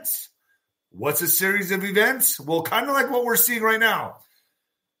events. What's a series of events? Well, kind of like what we're seeing right now.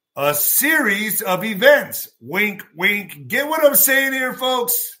 A series of events. Wink, wink. Get what I'm saying here,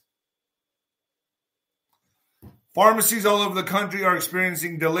 folks? Pharmacies all over the country are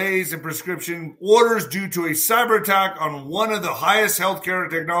experiencing delays in prescription orders due to a cyber attack on one of the highest healthcare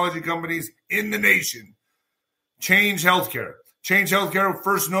technology companies in the nation, Change Healthcare. Change Healthcare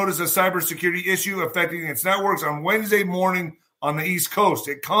first noticed a cybersecurity issue affecting its networks on Wednesday morning on the East Coast.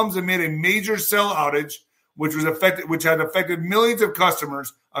 It comes amid a major cell outage, which had affected millions of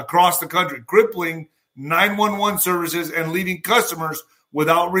customers across the country, crippling 911 services and leaving customers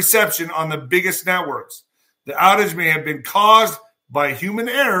without reception on the biggest networks. The outage may have been caused by human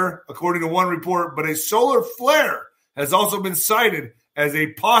error, according to one report, but a solar flare has also been cited as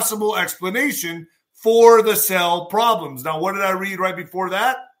a possible explanation for the cell problems. Now, what did I read right before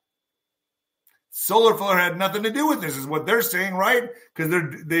that? Solar flare had nothing to do with this, is what they're saying, right?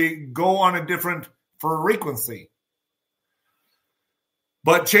 Because they go on a different frequency.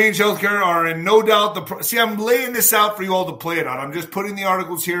 But Change Healthcare are in no doubt see, I'm laying this out for you all to play it on. I'm just putting the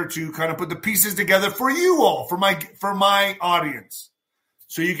articles here to kind of put the pieces together for you all, for my audience,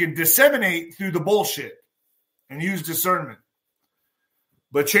 so you can disseminate through the bullshit and use discernment.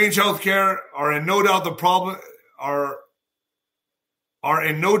 But Change Healthcare are in no doubt the problems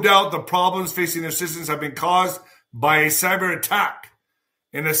facing their systems have been caused by a cyber attack.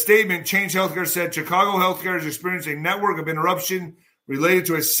 In a statement, Change Healthcare said Chicago Healthcare has experienced a network of interruption related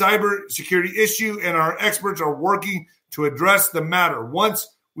to a cyber security issue, and our experts are working to address the matter. Once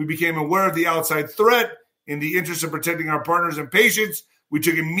we became aware of the outside threat, in the interest of protecting our partners and patients, we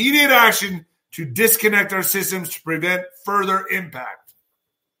took immediate action to disconnect our systems to prevent further impact.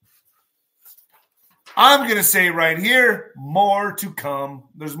 I'm going to say right here, more to come.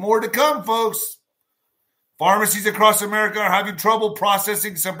 There's more to come, folks. Pharmacies across America are having trouble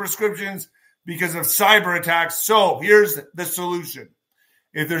processing some prescriptions because of cyber attacks. So here's the solution.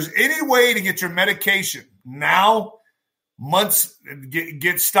 If there's any way to get your medication now, months,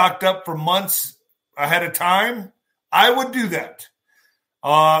 get stocked up for months ahead of time, I would do that.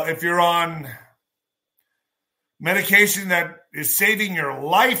 If you're on medication that is saving your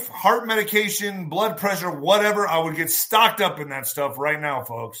life, heart medication, blood pressure, whatever, I would get stocked up in that stuff right now,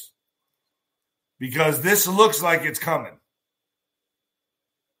 folks. Because this looks like it's coming.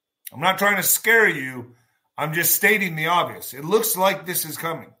 I'm not trying to scare you. I'm just stating the obvious. It looks like this is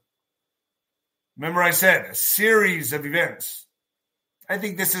coming. Remember I said a series of events. I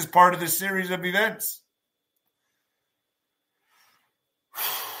think this is part of the series of events.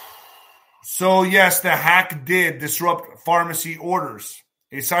 So yes, the hack did disrupt pharmacy orders.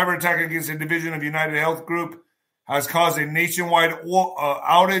 A cyber attack against a division of United Health Group has caused a nationwide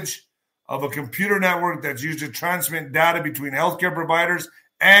outage of a computer network that's used to transmit data between healthcare providers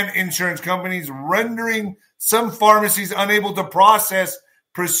and insurance companies, rendering some pharmacies unable to process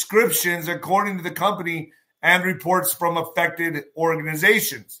prescriptions, according to the company and reports from affected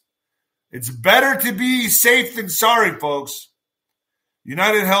organizations. It's better to be safe than sorry, folks.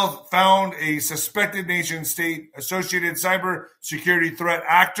 United Health found a suspected nation-state associated cybersecurity threat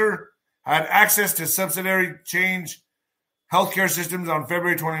actor had access to subsidiary Change healthcare systems on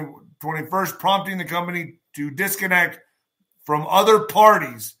February 21st, prompting the company to disconnect from other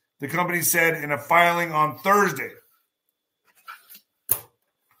parties, the company said in a filing on Thursday.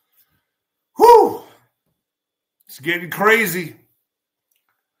 Whew! It's getting crazy.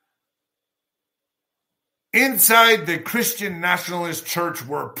 Inside the Christian Nationalist Church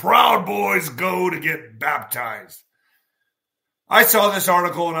where Proud Boys go to get baptized. I saw this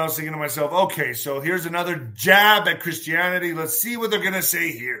article and I was thinking to myself, okay, so here's another jab at Christianity. Let's see what they're going to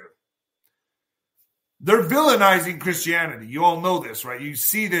say here. They're villainizing Christianity. You all know this, right? You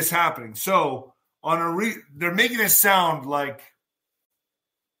see this happening. So they're making it sound like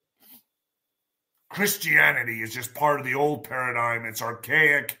Christianity is just part of the old paradigm. It's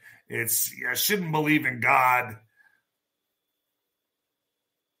archaic. I shouldn't believe in God.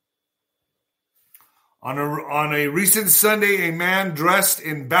 On a recent Sunday, a man dressed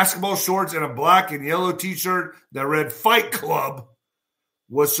in basketball shorts and a black and yellow t-shirt that read Fight Club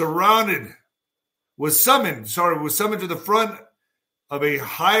was summoned to the front of a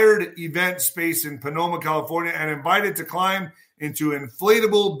hired event space in Sonoma, California, and invited to climb into an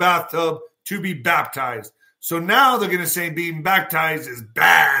inflatable bathtub to be baptized. So now they're going to say being baptized is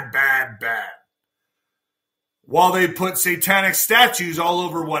bad, bad, bad. While they put satanic statues all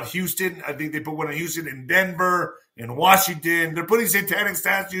over Houston. I think they put one in Houston, in Denver, in Washington. They're putting satanic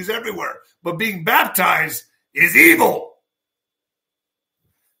statues everywhere. But being baptized is evil.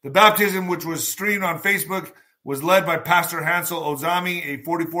 The baptism, which was streamed on Facebook, was led by Pastor Hansel Ozami, a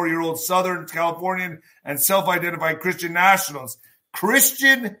 44-year-old Southern Californian and self-identified Christian nationalist.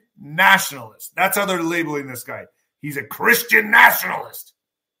 Christian nationalist. That's how they're labeling this guy. He's a Christian nationalist.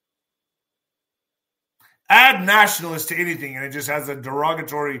 Add nationalist to anything, and it just has a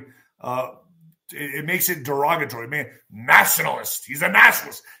derogatory, it makes it derogatory. Man, nationalist. He's a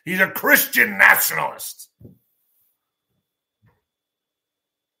nationalist. He's a Christian nationalist.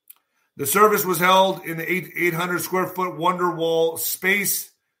 The service was held in the 800 square foot Wonderwall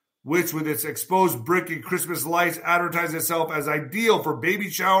space, which with its exposed brick and Christmas lights advertised itself as ideal for baby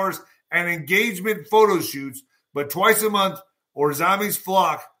showers and engagement photo shoots. But twice a month, Orzami's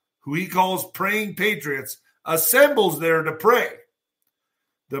flock, who he calls praying patriots, assembles there to pray.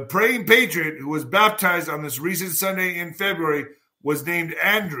 The praying patriot who was baptized on this recent Sunday in February was named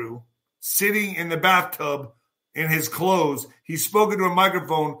Andrew, sitting in the bathtub in his clothes. He spoke into a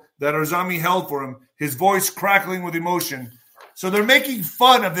microphone that Orzami held for him, his voice crackling with emotion. So they're making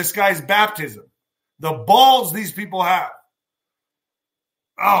fun of this guy's baptism. The balls these people have.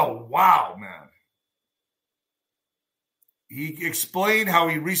 Oh, wow, man. He explained how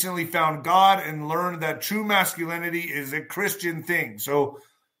he recently found God and learned that true masculinity is a Christian thing. So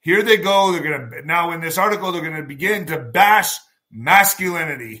here they go. They're going to now in this article, they're going to begin to bash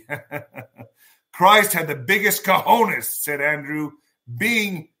masculinity. Christ had the biggest cojones, said Andrew.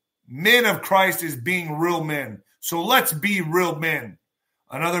 Being men of Christ is being real men. So let's be real men.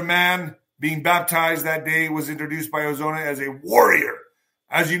 Another man being baptized that day was introduced by Ozona as a warrior.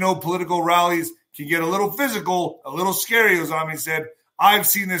 As you know, political rallies can get a little physical, a little scary, Ozami said. I've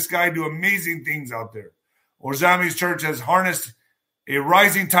seen this guy do amazing things out there. Ozami's church has harnessed a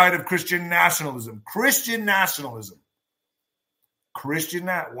rising tide of Christian nationalism. Christian nationalism.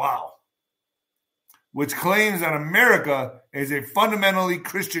 Wow. Which claims that America is a fundamentally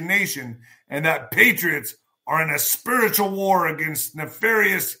Christian nation and that patriots are in a spiritual war against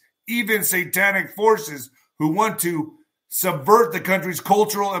nefarious, even satanic forces who want to subvert the country's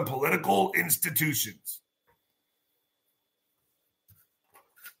cultural and political institutions.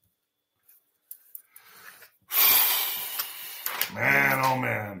 Man, oh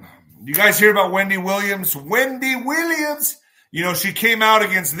man. You guys hear about Wendy Williams? Wendy Williams! You know, she came out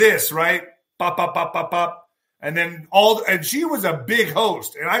against this, right? Pop, pop, pop, pop, pop. And then and she was a big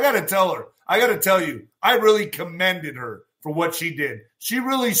host. And I got to tell you, I really commended her for what she did. She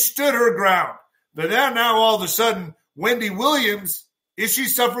really stood her ground. But then now all of a sudden, Wendy Williams, is she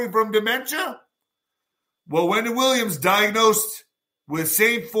suffering from dementia? Well, Wendy Williams diagnosed with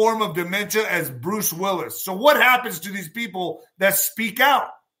same form of dementia as Bruce Willis. So what happens to these people that speak out?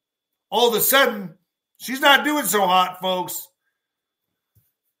 All of a sudden, she's not doing so hot, folks.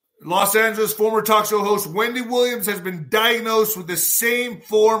 Los Angeles former talk show host Wendy Williams has been diagnosed with the same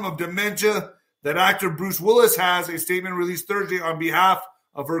form of dementia that actor Bruce Willis has. A statement released Thursday on behalf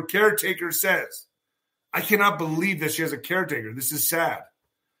of her caretaker says, I cannot believe that she has a caretaker. This is sad.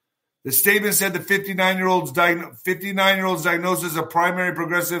 The statement said the 59-year-old's diagnosis of primary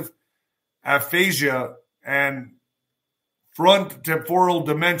progressive aphasia and frontal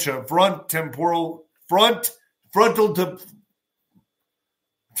dementia.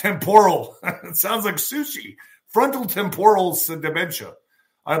 Temporal. It sounds like sushi. Frontal temporal dementia.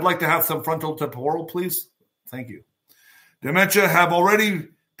 I'd like to have some frontal temporal, please. Thank you. Dementia have already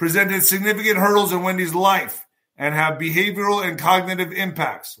presented significant hurdles in Wendy's life and have behavioral and cognitive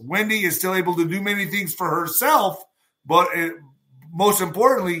impacts. Wendy is still able to do many things for herself, but most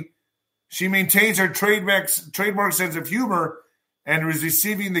importantly, she maintains her trademark sense of humor and is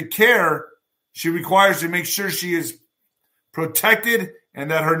receiving the care she requires to make sure she is protected and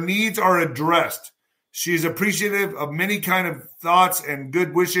that her needs are addressed. She is appreciative of many kind of thoughts and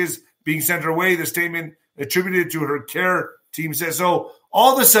good wishes being sent her way, the statement attributed to her care team says. So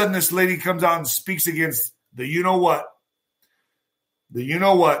all of a sudden, this lady comes out and speaks against the you-know-what. The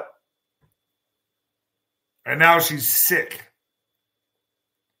you-know-what. And now she's sick.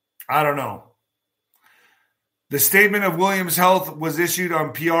 I don't know. The statement of Williams' health was issued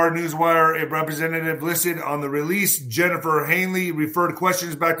on PR Newswire. A representative listed on the release, Jennifer Hanley, referred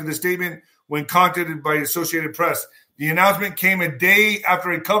questions back to the statement when contacted by Associated Press. The announcement came a day after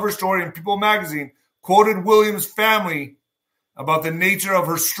a cover story in People magazine quoted Williams' family about the nature of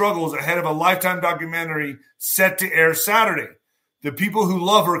her struggles ahead of a Lifetime documentary set to air Saturday. The people who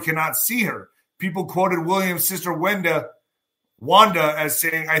love her cannot see her. People quoted Williams' sister Wanda as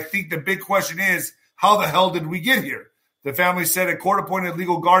saying, "I think the big question is, how the hell did we get here?" The family said a court-appointed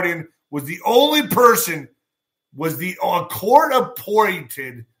legal guardian was the only person, a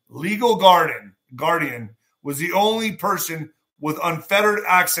court-appointed legal guardian was the only person with unfettered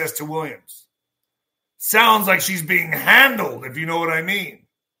access to Williams. Sounds like she's being handled, if you know what I mean.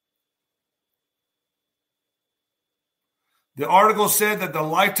 The article said that the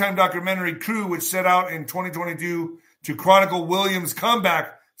Lifetime documentary crew, which set out in 2022 to chronicle Williams'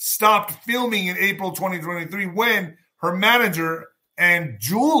 comeback, stopped filming in April 2023 when her manager and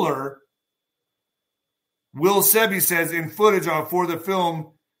jeweler, Will Sebi, says in footage for the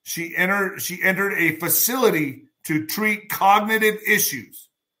film, she entered a facility to treat cognitive issues.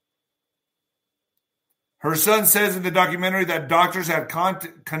 Her son says in the documentary that doctors had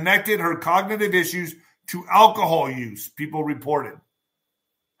connected her cognitive issues to alcohol use, people reported.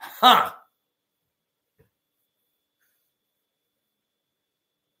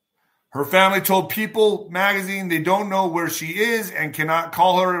 Her family told People magazine they don't know where she is and cannot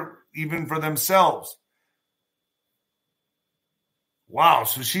call her even for themselves. Wow,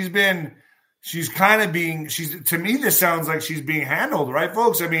 so to me, this sounds like she's being handled, right,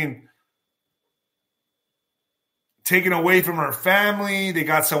 folks? I mean, taken away from her family. They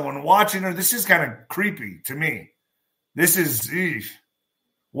got someone watching her. This is kind of creepy to me. This is,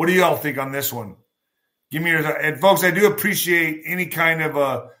 what do y'all think on this one? Give me your, and folks, I do appreciate any kind of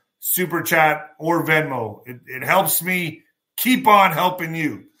a super chat or Venmo. It helps me keep on helping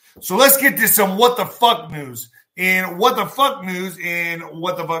you. So let's get to some what the fuck news. What the fuck news,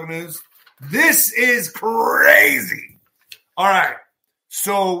 this is crazy. All right.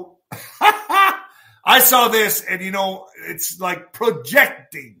 So I saw this and, it's like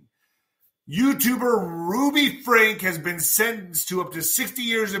projecting. YouTuber Ruby Frank has been sentenced to up to 60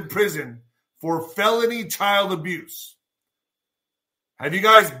 years in prison for felony child abuse. Have you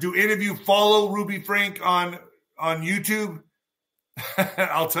guys, do any of you follow Ruby Frank on YouTube?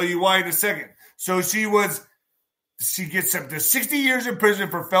 I'll tell you why in a second. So she gets up to 60 years in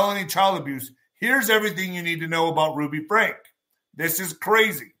prison for felony child abuse. Here's everything you need to know about Ruby Frank. This is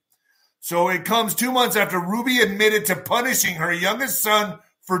crazy. So it comes 2 months after Ruby admitted to punishing her youngest son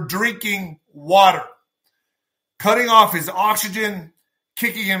for drinking water, cutting off his oxygen,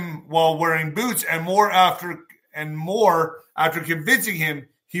 kicking him while wearing boots, and more after convincing him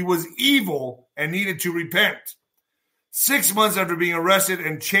he was evil and needed to repent. 6 months after being arrested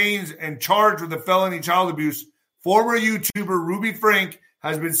and chained and charged with a felony child abuse, former YouTuber Ruby Frank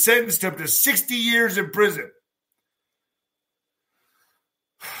has been sentenced to up to 60 years in prison.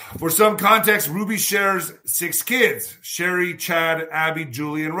 For some context, Ruby shares 6 kids: Sherry, Chad, Abby,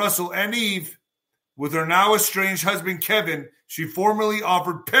 Julie, and Russell, and Eve. With her now estranged husband, Kevin, she formerly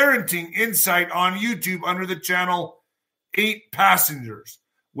offered parenting insight on YouTube under the channel 8 Passengers,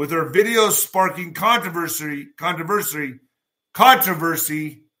 with her videos sparking controversy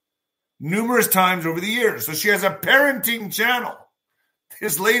numerous times over the years. So she has a parenting channel.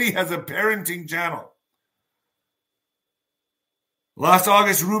 This lady has a parenting channel. Last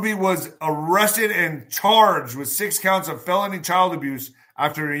August, Ruby was arrested and charged with 6 counts of felony child abuse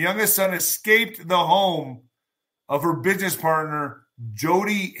after her youngest son escaped the home of her business partner,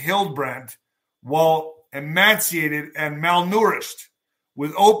 Jody Hildebrandt, while emaciated and malnourished,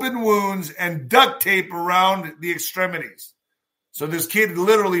 with open wounds and duct tape around the extremities. So this kid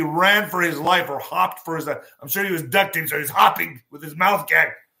literally ran for his life or hopped for his life. I'm sure he was duct taped, so he's hopping with his mouth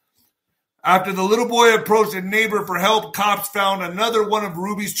gagged. After the little boy approached a neighbor for help, cops found another one of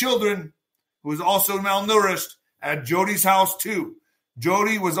Ruby's children, who was also malnourished, at Jody's house too.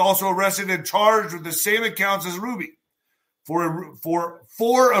 Jody was also arrested and charged with the same accounts as Ruby. For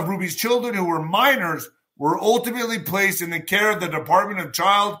 4 of Ruby's children, who were minors, were ultimately placed in the care of the Department of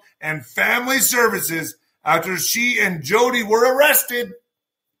Child and Family Services after she and Jody were arrested.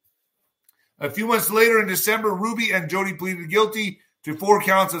 A few months later in December, Ruby and Jody pleaded guilty to 4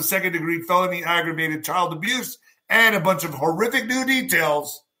 counts of second-degree felony aggravated child abuse, and a bunch of horrific new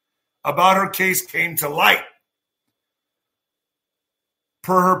details about her case came to light.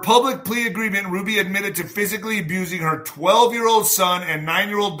 Per her public plea agreement, Ruby admitted to physically abusing her 12-year-old son and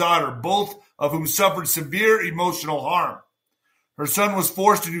 9-year-old daughter, both of whom suffered severe emotional harm. Her son was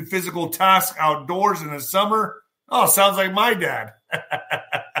forced to do physical tasks outdoors in the summer Oh, sounds like my dad.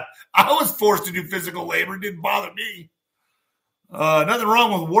 I was forced to do physical labor. It didn't bother me. Nothing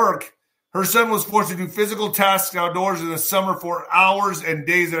wrong with work. Her son was forced to do physical tasks outdoors in the summer for hours and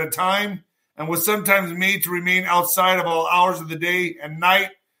days at a time, and was sometimes made to remain outside of all hours of the day and night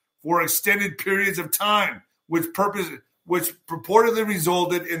for extended periods of time, which purportedly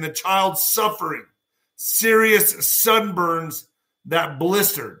resulted in the child suffering serious sunburns that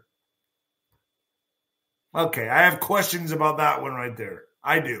blistered. Okay, I have questions about that one right there.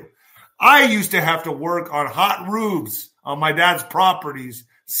 I do. I used to have to work on hot roofs on my dad's properties,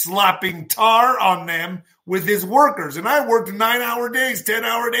 slapping tar on them with his workers. And I worked 9-hour days,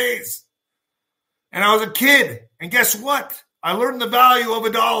 10-hour days. And I was a kid. And guess what? I learned the value of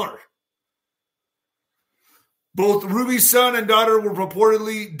 $1. Both Ruby's son and daughter were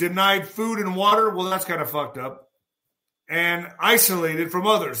purportedly denied food and water. Well, that's kind of fucked up. And isolated from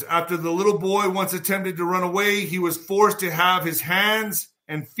others. After the little boy once attempted to run away, he was forced to have his hands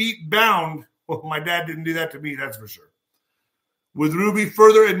and feet bound. Well, my dad didn't do that to me, that's for sure. With Ruby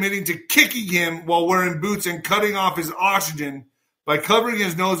further admitting to kicking him while wearing boots and cutting off his oxygen by covering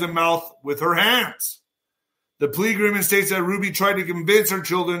his nose and mouth with her hands. The plea agreement states that Ruby tried to convince her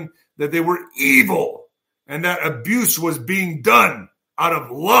children that they were evil and that abuse was being done out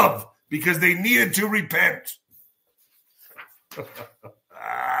of love because they needed to repent.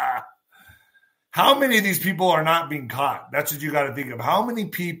 How many of these people are not being caught? That's what you got to think of. How many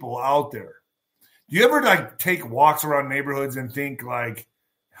people out there? Do you ever take walks around neighborhoods and think like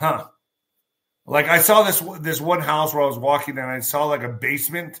I saw this one house where I was walking and I saw a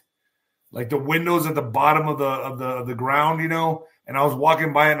basement, like the windows at the bottom of the ground, and I was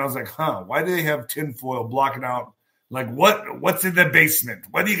walking by it and I was like, why do they have tinfoil blocking out? Like what's in the basement?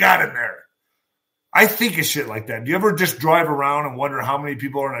 What do you got in there? I think of shit like that. Do you ever just drive around and wonder how many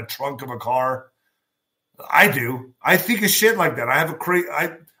people are in a trunk of a car? I do. I think of shit like that. I have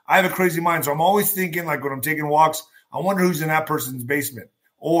a crazy mind. So I'm always thinking, like when I'm taking walks, I wonder who's in that person's basement.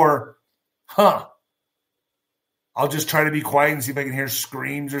 Or, I'll just try to be quiet and see if I can hear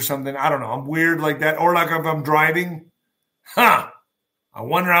screams or something. I don't know. I'm weird like that. Or like if I'm driving, I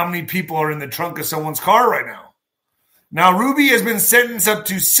wonder how many people are in the trunk of someone's car right now. Now, Ruby has been sentenced up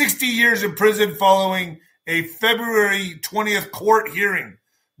to 60 years in prison following a February 20th court hearing.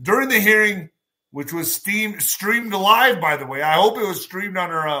 During the hearing, which was streamed live, by the way, I hope it was streamed on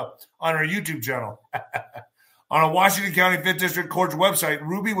her YouTube channel. On a Washington County 5th District Court's website,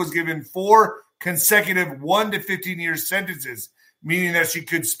 Ruby was given 4 consecutive 1 to 15 year sentences, meaning that she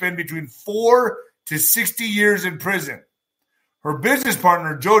could spend between 4 to 60 years in prison. Her business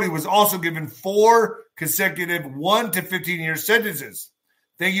partner, Jody, was also given 4 consecutive 1 to 15 year sentences.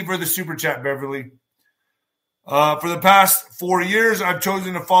 Thank you for the super chat, Beverly. For the past 4 years, I've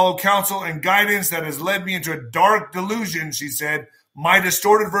chosen to follow counsel and guidance that has led me into a dark delusion, she said. My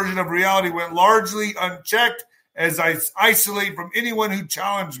distorted version of reality went largely unchecked as I isolate from anyone who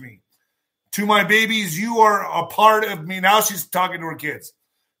challenged me. To my babies, you are a part of me. Now she's talking to her kids.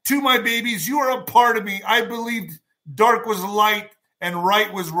 To my babies, you are a part of me. I believed dark was light and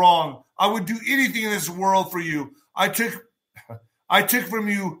right was wrong. I would do anything in this world for you. I took from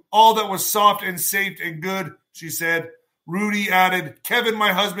you all that was soft and safe and good, she said. Rudy added, Kevin,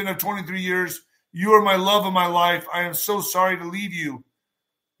 my husband of 23 years, you are my love of my life. I am so sorry to leave you.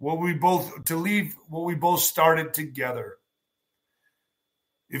 What we both started together.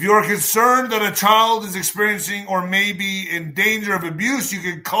 If you are concerned that a child is experiencing or may be in danger of abuse, you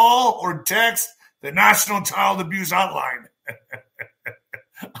can call or text the National Child Abuse Hotline.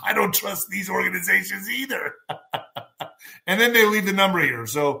 I don't trust these organizations either. And then they leave the number here.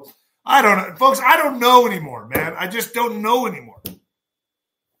 So I don't know. Folks, I don't know anymore, man. I just don't know anymore.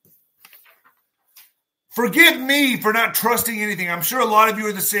 Forgive me for not trusting anything. I'm sure a lot of you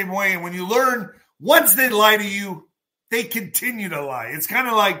are the same way. And when you learn, once they lie to you, they continue to lie. It's kind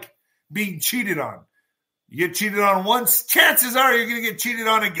of like being cheated on. You get cheated on once, chances are you're going to get cheated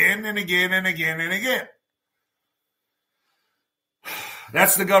on again and again and again and again.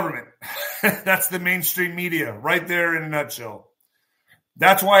 That's the government. That's the mainstream media right there in a nutshell.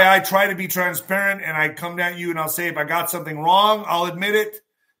 That's why I try to be transparent and I come at you and I'll say if I got something wrong, I'll admit it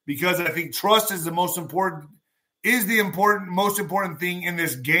because I think trust is the most important thing in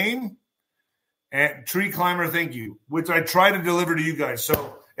this game. And Tree Climber, thank you, which I try to deliver to you guys.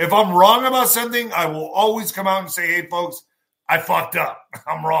 So if I'm wrong about something, I will always come out and say, hey, folks, I fucked up.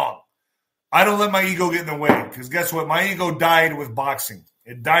 I'm wrong. I don't let my ego get in the way because guess what? My ego died with boxing.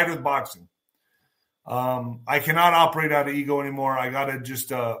 It died with boxing. I cannot operate out of ego anymore. I got to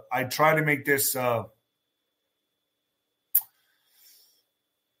just I try to make this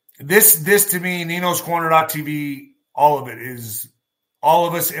This to me, Nino's Corner.tv, all of it is all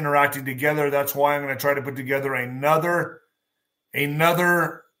of us interacting together. That's why I'm going to try to put together another.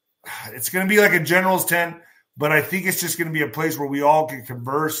 It's going to be like a general's tent, but I think it's just going to be a place where we all can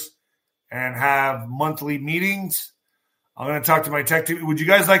converse and have monthly meetings. I'm going to talk to my tech team. Would you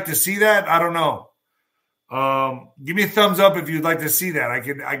guys like to see that? I don't know. Give me a thumbs up if you'd like to see that.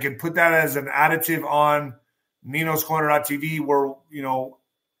 I can put that as an additive on Nino's Corner.tv where,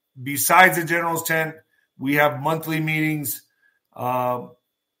 besides the general's tent, we have monthly meetings, Patriot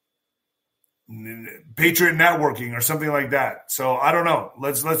networking or something like that. So I don't know.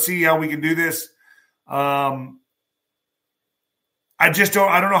 Let's see how we can do this. I don't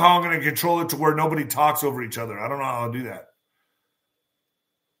know how I'm going to control it to where nobody talks over each other. I don't know how I'll do that.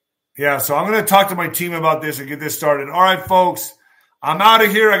 Yeah, so I'm going to talk to my team about this and get this started. All right, folks, I'm out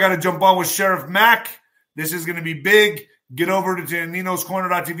of here. I got to jump on with Sheriff Mack. This is going to be big. Get over to Nino's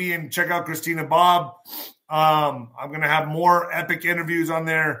Corner.tv and check out Christina Bob. I'm going to have more epic interviews on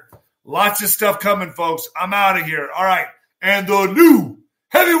there. Lots of stuff coming, folks. I'm out of here. All right. And the new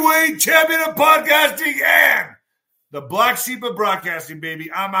heavyweight champion of podcasting and the black sheep of broadcasting,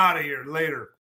 baby. I'm out of here. Later.